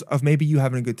photos of maybe you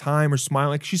having a good time or smiling.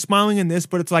 Like she's smiling in this,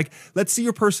 but it's like, let's see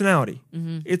your personality.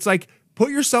 Mm-hmm. It's like, put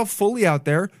yourself fully out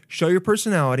there. Show your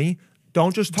personality.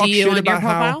 Don't just talk Do you shit on your about how.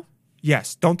 profile?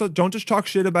 Yes. Don't just talk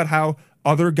shit about how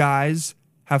other guys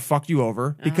have fucked you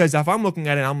over. Because if I'm looking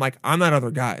at it, I'm like, I'm not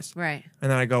other guys. Right. And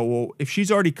then I go, well, if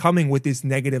she's already coming with this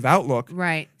negative outlook,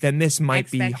 Right. then this might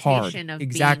be hard. Expectation of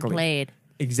Exactly. being played.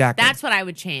 Exactly. That's what I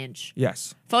would change.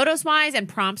 Yes. Photos wise and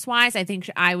prompts wise, I think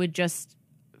I would just.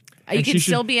 You And can she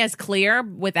should- still be as clear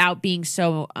without being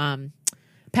so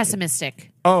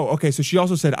pessimistic. Oh, okay. So she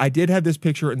also said, I did have this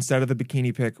picture instead of the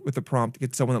bikini pic with the prompt.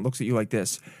 Get someone that looks at you like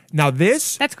this. Now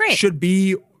this That's great. should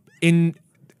be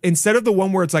instead of the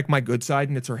one where it's like my good side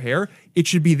and it's her hair, it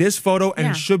should be this photo and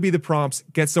Yeah. it should be the prompts.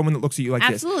 Get someone that looks at you like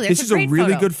Absolutely. this. That's This a is a great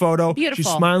really photo. good photo. Beautiful.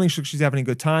 She's smiling. She's having a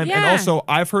good time. And Yeah. also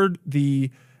I've heard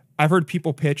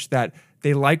people pitch that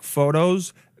they like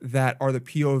photos that are the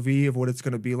POV of what it's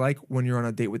going to be like when you're on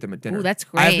a date with them at dinner. Ooh, that's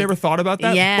I've great. never thought about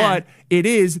that, Yeah. but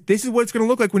this is what it's going to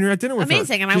look like when you're at dinner with her.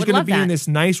 Amazing, and I She's would gonna love be in that. this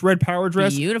nice red power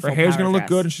dress. Beautiful Her hair's power going to look dress.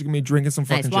 good, and she's going to be drinking some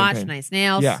Nice fucking watch, champagne. nice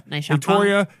nails, Yeah. nice champagne.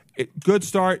 Victoria, good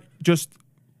start. Just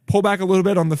pull back a little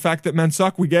bit on the fact that men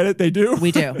suck. We get it. They do.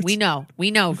 We do. We know,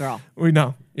 girl. We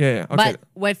know. Yeah. Okay.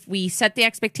 But if we set the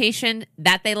expectation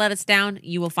that they let us down,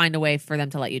 you will find a way for them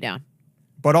to let you down.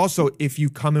 But also, if you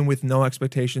come in with no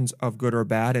expectations of good or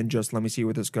bad and just let me see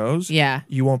where this goes, Yeah.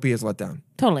 you won't be as let down.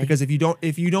 Totally. Because if you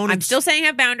don't, I'm still saying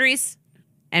have boundaries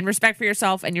and respect for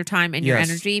yourself and your time and your Yes.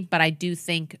 energy. But I do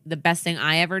think the best thing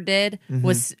I ever did Mm-hmm.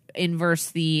 was inverse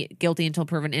the guilty until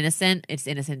proven innocent. It's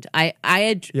innocent. I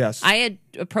had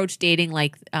approached dating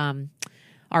like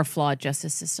our flawed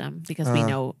justice system because we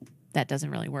know that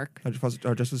doesn't really work.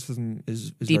 our justice system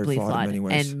is Deeply very flawed in many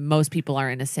ways. and most people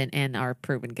are innocent and are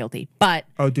proven guilty. But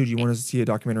Oh, dude, you want to see a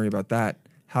documentary about that?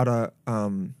 How to,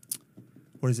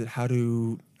 what is it? How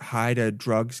to hide a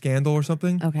drug scandal or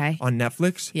something? Okay. On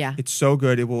Netflix. Yeah. It's so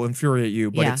good. It will infuriate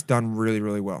you, but Yeah. it's done really,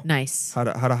 really well. nice. How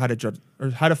to hide a drug,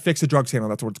 or how to fix a drug scandal.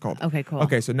 That's what it's called. Okay, cool.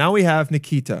 Okay, so now we have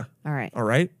Nikita. All right. All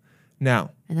right.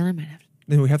 Now, And then I might have to.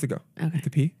 then we have to go. Okay. Have to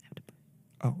pee.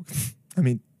 Oh, I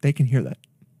mean, they can hear that.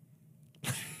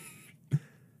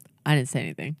 I didn't say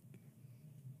anything.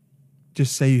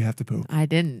 Just say you have to poo. I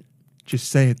didn't. Just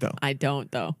say it though. I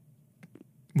don't though.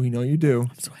 We know you do.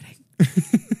 I'm sweating.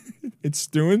 It's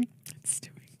stewing.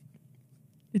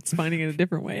 It's finding a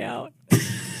different way out.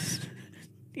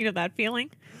 You know that feeling?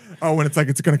 Oh, when it's like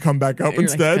it's going to come back up You're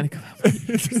like, instead. it's gonna come out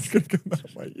my It's going to come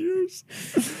out my ears.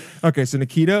 Okay, so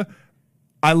Nikita,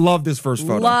 I love this first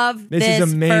photo. Love this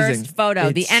is amazing. first photo.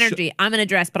 It's the energy. I'm in a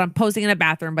dress, but I'm posing in a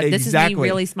bathroom. But this is me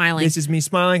really smiling. This is me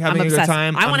smiling, having I'm a good obsessed.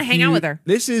 time. I wanna hang out with her.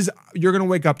 This is you're going to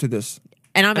wake up to this.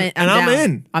 and I'm in. and I'm I'm down.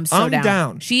 in. I'm so I'm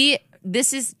down.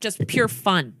 This is just pure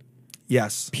fun.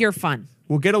 Yes. Pure fun.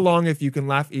 We'll get along if you can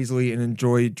laugh easily and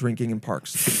enjoy drinking in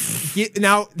parks.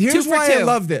 Now, here's 2 for why I 2.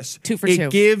 love this. 2 for it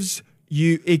 2.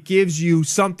 It gives you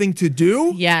something to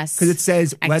do. Yes. Because it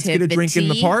says, let's get a drink in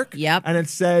the Activity. park. Yep. And it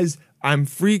says, I'm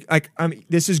free.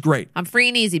 This is great. I'm free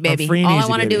and easy, baby. free and All I easy,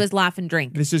 want to do baby. is laugh and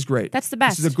drink. This is great. That's the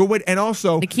best. This is a good way. And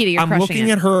also, Nikita, you're I'm crushing looking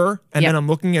it. at her, and Yep. then I'm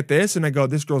looking at this, and I go,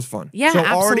 this girl's fun. Yeah, so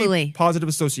already absolutely. positive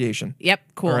association. Yep.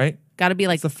 Cool. All right. Got to be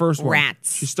like It's the first one.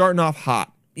 rats. She's starting off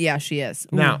hot. Yeah, she is.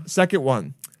 Ooh. Now, second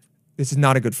one. This is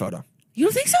not a good photo. You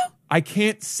don't think so? I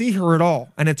can't see her at all.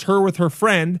 And it's her with her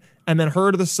friend, and then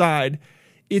her to the side.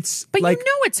 It's But like, you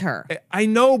know it's her. I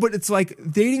know, but it's like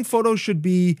dating photos should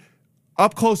be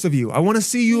up close of you. I want to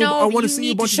see you. No, I want you see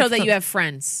you a need to bunch show of that times. you have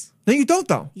friends. No, you don't,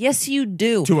 though. Yes, you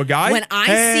do. To a guy? When I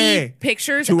Hey. see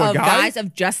pictures To a of guy? guys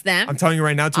of just them, I'm telling you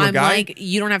right now, to a I'm guy, like,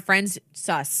 you don't have friends?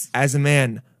 Sus. as a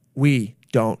man, we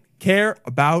don't care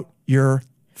about your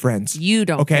friends. You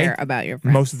don't okay? care about your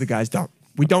friends. Most of the guys don't.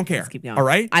 We don't care. Let's keep going. All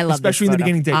right? I love Especially this in the photo.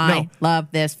 beginning date. I No. love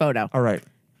this photo. All right.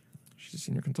 She's a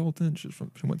senior consultant. She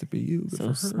went to BU. Good So for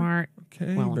her. smart.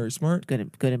 Okay, Well, very smart. Good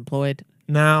employed.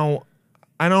 Now,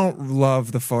 I don't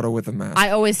love the photo with the mask.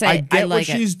 I always say I get like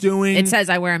what she's doing. It says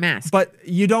I wear a mask. But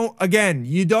you don't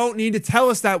need to tell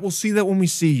us that. We'll see that when we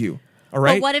see you. All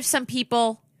right. But what if some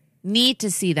people need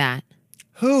to see that?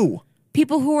 Who?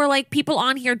 People who are like, people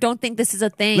on here don't think this is a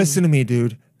thing. Listen to me,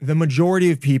 dude. The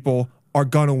majority of people are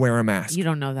gonna wear a mask. You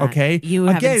don't know that. Okay? You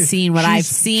haven't seen what I've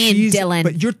seen, Dylan.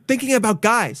 But you're thinking about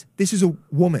guys. This is a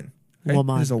woman. Okay?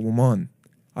 Woman. This is a woman.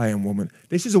 I am woman.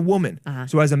 This is a woman.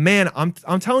 So as a man,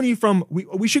 I'm telling you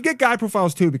we should get guy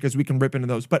profiles too because we can rip into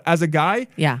those. But as a guy,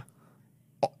 yeah,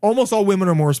 almost all women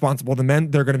are more responsible than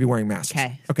men. They're going to be wearing masks.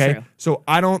 Okay. True. So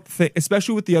I don't think,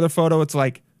 especially with the other photo, it's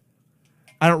like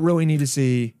I don't really need to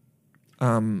see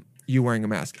you wearing a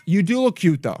mask. You do look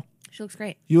cute though. She looks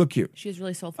great. You look cute. She has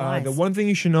really soulful eyes. The one thing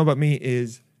you should know about me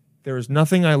is there is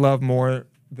nothing I love more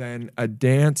than a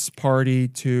dance party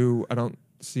to, I don't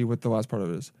see what the last part of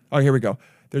it is. Oh, here we go.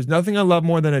 There's nothing I love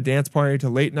more than a dance party to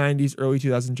late 90s, early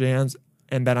 2000 jams,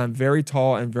 and that I'm very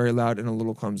tall and very loud and a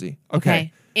little clumsy.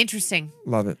 Okay. Interesting.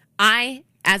 Love it. I,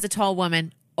 as a tall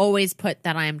woman, always put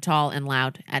that I am tall and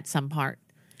loud at some part.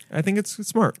 I think it's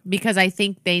smart. Because I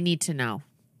think they need to know.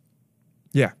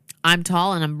 Yeah. I'm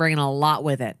tall and I'm bringing a lot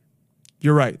with it.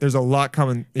 You're right. There's a lot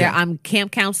coming. Yeah. I'm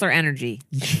camp counselor energy.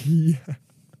 Yeah.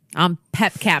 I'm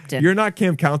pep captain. You're not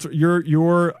camp counselor.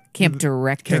 You're camp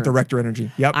director. Camp director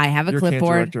energy. Yep. I have a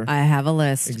clipboard. I have a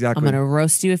list. Exactly. I'm going to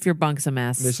roast you if your bunk's a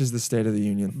mess. This is the State of the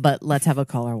Union. But let's have a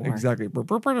color war. Exactly.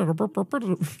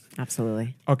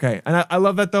 Absolutely. Okay. And I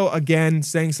love that though. Again,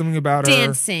 saying something about her.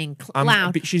 Dancing,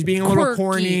 loud. She's being a little quirky,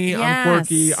 corny. yes. I'm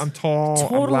quirky. I'm tall.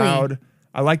 Totally. I'm loud.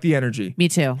 I like the energy. Me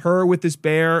too. Her with this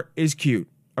bear is cute.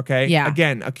 Okay. Yeah.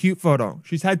 Again, a cute photo.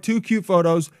 She's had 2 cute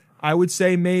photos. I would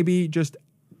say maybe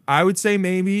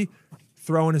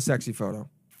throw in a sexy photo.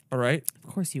 All right. Of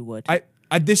course you would.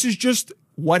 This is just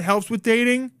what helps with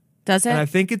dating. Does it? And I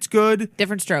think it's good.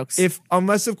 Different strokes.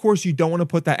 Unless of course you don't want to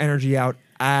put that energy out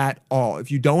at all. If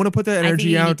you don't want to put that energy I think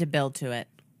you out, need to build to it.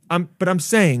 But I'm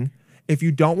saying if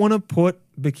you don't want to put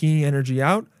bikini energy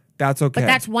out, that's okay. But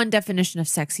that's one definition of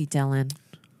sexy, Dylan.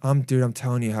 Dude, I'm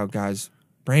telling you how guys'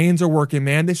 brains are working,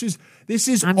 man. This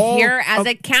is I'm all here as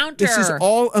a counter. This is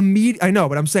all immediate. I know,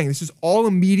 but I'm saying this is all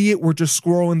immediate. We're just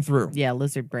scrolling through. Yeah,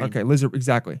 lizard brain. Okay, lizard,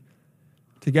 exactly.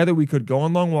 Together, we could go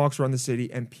on long walks around the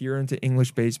city and peer into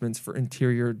English basements for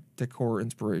interior decor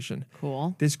inspiration.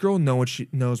 Cool. This girl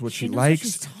knows what she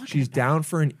likes. She's down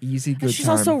for an easy, good She's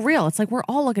time. also real. It's like we're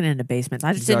all looking into basements.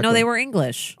 I just didn't know they were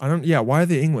English. Why are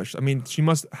they English? I mean, she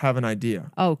must have an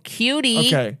idea. Oh, cutie.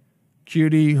 Okay.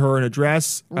 Cutie, her in a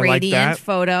dress. Radiant I like that.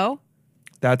 photo.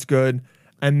 That's good.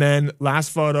 And then last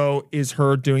photo is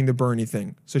her doing the Bernie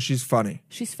thing. So she's funny.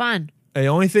 She's fun. The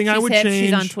only thing I would hip, change.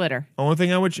 She's on Twitter. Only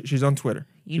thing she's on Twitter.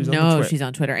 She's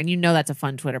on Twitter, and you know that's a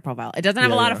fun Twitter profile. It doesn't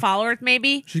have a lot of followers,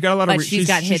 maybe. She's got a lot of. But she's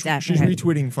got hits after. She's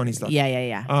retweeting funny stuff.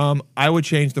 Yeah. I would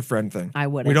change the friend thing. I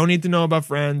would. We don't need to know about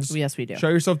friends. Yes, we do. Show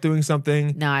yourself doing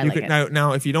something. No, I like it.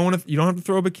 Now, if you don't want to, you don't have to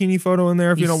throw a bikini photo in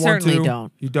there if you don't want to. Certainly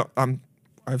don't. You don't.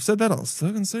 I've said that. I'll say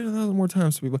it 1,000 more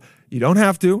times to people. You don't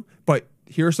have to, but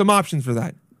here are some options for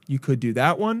that. You could do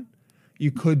that one.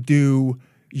 You could do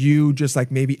you just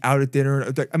like maybe out at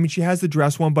dinner. I mean, she has the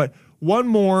dress one, but one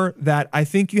more that I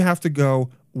think you have to go,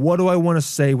 what do I want to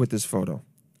say with this photo?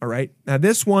 All right. Now,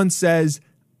 this one says,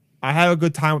 I had a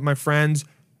good time with my friends.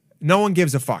 No one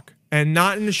gives a fuck. And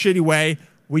not in a shitty way.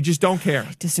 We just don't care.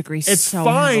 I disagree it's so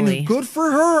fine. heavily. Good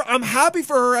for her. I'm happy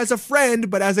for her as a friend,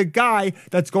 but as a guy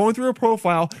that's going through her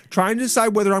profile, trying to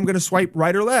decide whether I'm going to swipe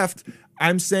right or left,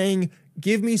 I'm saying,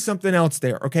 give me something else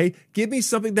there, okay? Give me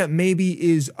something that maybe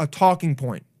is a talking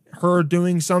point. Her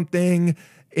doing something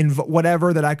in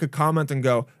whatever that I could comment and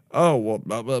go, oh, well,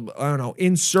 blah, blah, blah, I don't know.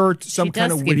 Insert some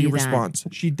kind of witty response.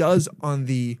 She does on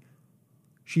the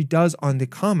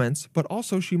comments, but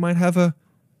also she might have a,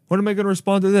 what am I going to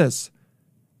respond to this?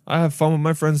 I have fun with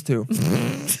my friends too.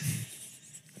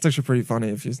 It's actually pretty funny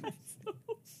if she's.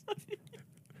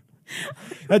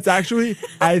 That's actually,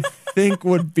 I think,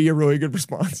 would be a really good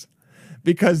response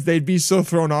because they'd be so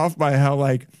thrown off by how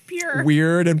like pure,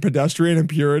 weird and pedestrian and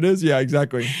pure it is. Yeah,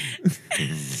 exactly.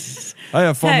 I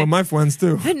have fun with my friends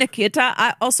too. Hey, Nikita,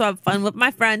 I also have fun with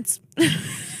my friends.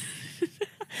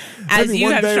 As Maybe you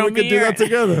one have day shown we could me do that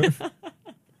together.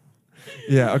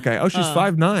 Yeah. Okay. Oh, she's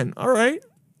 5'9". All right.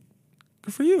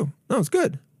 Good for you. No, it's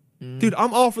good. Dude,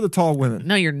 I'm all for the tall women.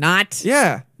 No, you're not.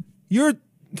 Yeah. You're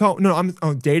tall. No,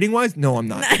 I'm dating wise? No, I'm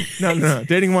not. No.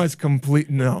 Dating wise,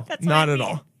 not at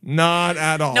all. Not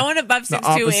at all. No one above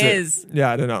 6'2" is.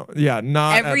 Yeah, I don't know. Yeah,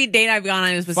 not every date I've gone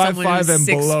on is with 5'5" someone who's and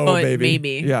 6 below, foot, baby.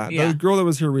 maybe. Yeah, the girl that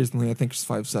was here recently, I think she's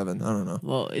 5'7". I don't know.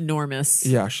 Well, enormous.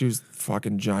 Yeah, she was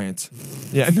fucking giant.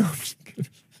 Yeah, no, I'm just kidding.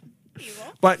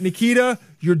 But Nikita,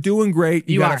 you're doing great.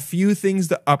 You got a few things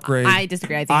to upgrade. I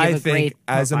disagree. I think you have a great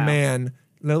as a profile. man,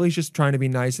 Lily's just trying to be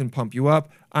nice and pump you up.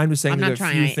 I'm just saying I'm there's not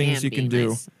a few trying, I things am you can being do.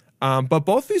 nice. But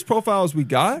both these profiles we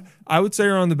got, I would say,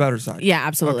 are on the better side. Yeah,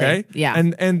 absolutely. Okay. Yeah.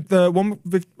 And the one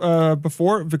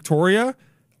before Victoria,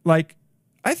 like,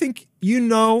 I think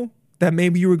that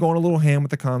maybe you were going a little ham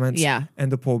with the comments. Yeah.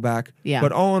 And the pullback. Yeah.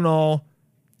 But all in all,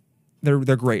 they're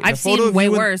great. I've The photo seen of way you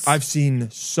and- worse. I've seen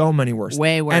so many worse.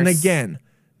 Way worse. And again,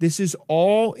 this is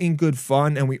all in good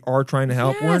fun, and we are trying to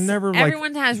help. We're Yes, never like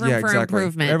everyone has room for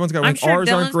improvement. Everyone's got I'm like, sure ours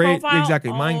aren't Dylan's great. profile-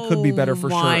 Exactly, mine could be better for Oh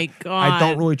my sure. God. I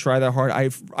don't really try that hard.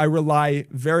 I rely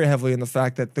very heavily on the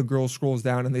fact that the girl scrolls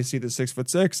down and they see the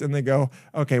 6'6" and they go,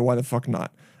 okay, why the fuck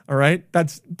not? All right,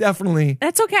 that's definitely.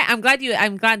 That's okay. I'm glad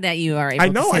that you are able I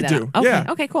to know say I that. do. Okay. Yeah.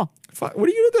 Okay, cool. What are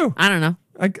you gonna do? I don't know.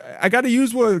 I got to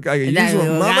use what I use what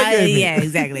mama gave me. Yeah,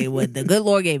 exactly. What the good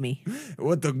Lord gave me.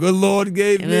 What the good Lord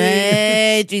gave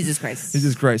me. Jesus Christ.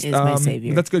 Jesus Christ. Is my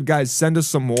savior. That's good, guys. Send us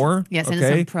some more. Yeah, send us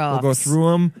okay? some props. We'll go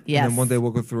through them. Yes. And then one day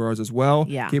we'll go through ours as well.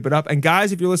 Yeah. Keep it up. And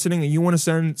guys, if you're listening and you want to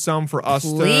send some for us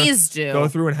Please to do. go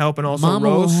through and help and also Mama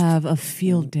roast, will have a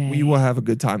field day. we will have a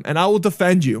good time. And I will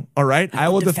defend you. All right? I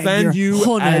will defend your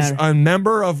you honor. as a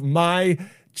member of my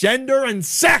gender and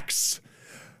sex.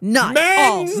 Not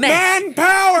all men.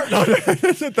 Manpower. No,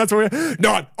 that's what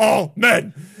not all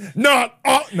men. Not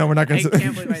all. No, we're not going I to.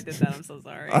 can't believe I did that. I'm so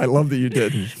sorry. I love that you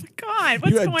did. God,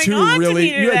 what's You had going two on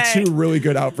really, to me you today? had two really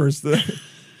good outbursts.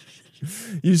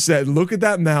 You said, "Look at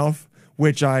that mouth,"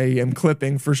 which I am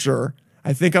clipping for sure.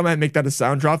 I think I might make that a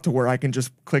sound drop to where I can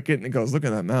just click it and it goes, "Look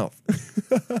at that mouth."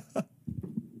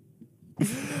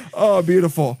 Oh,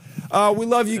 beautiful. We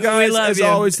love you guys. love As you.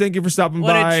 always, thank you for stopping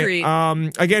What a by. treat.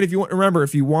 Again, if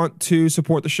you want to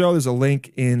support the show, there's a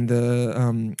link in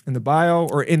the bio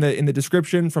or in the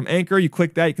description from Anchor. You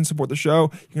click that, you can support the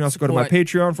show. You can also go to my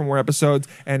Patreon for more episodes.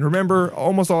 And remember,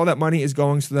 almost all that money is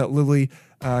going so that Lily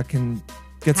can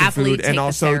get some Happily food take and the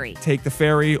also ferry. take the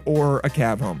ferry or a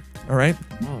cab home. All right.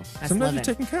 Oh, that's Sometimes living. you're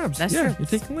taking cabs. That's yeah, true. you're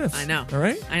taking lifts. I know. All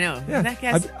right. I know. Yeah. That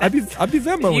guy's, I'd be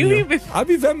Venmoing You you. even- I'd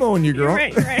be Venmoing you, girl.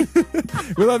 You're right.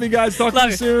 We love you guys. Talk to Love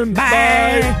you you. soon. Bye.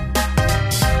 Bye.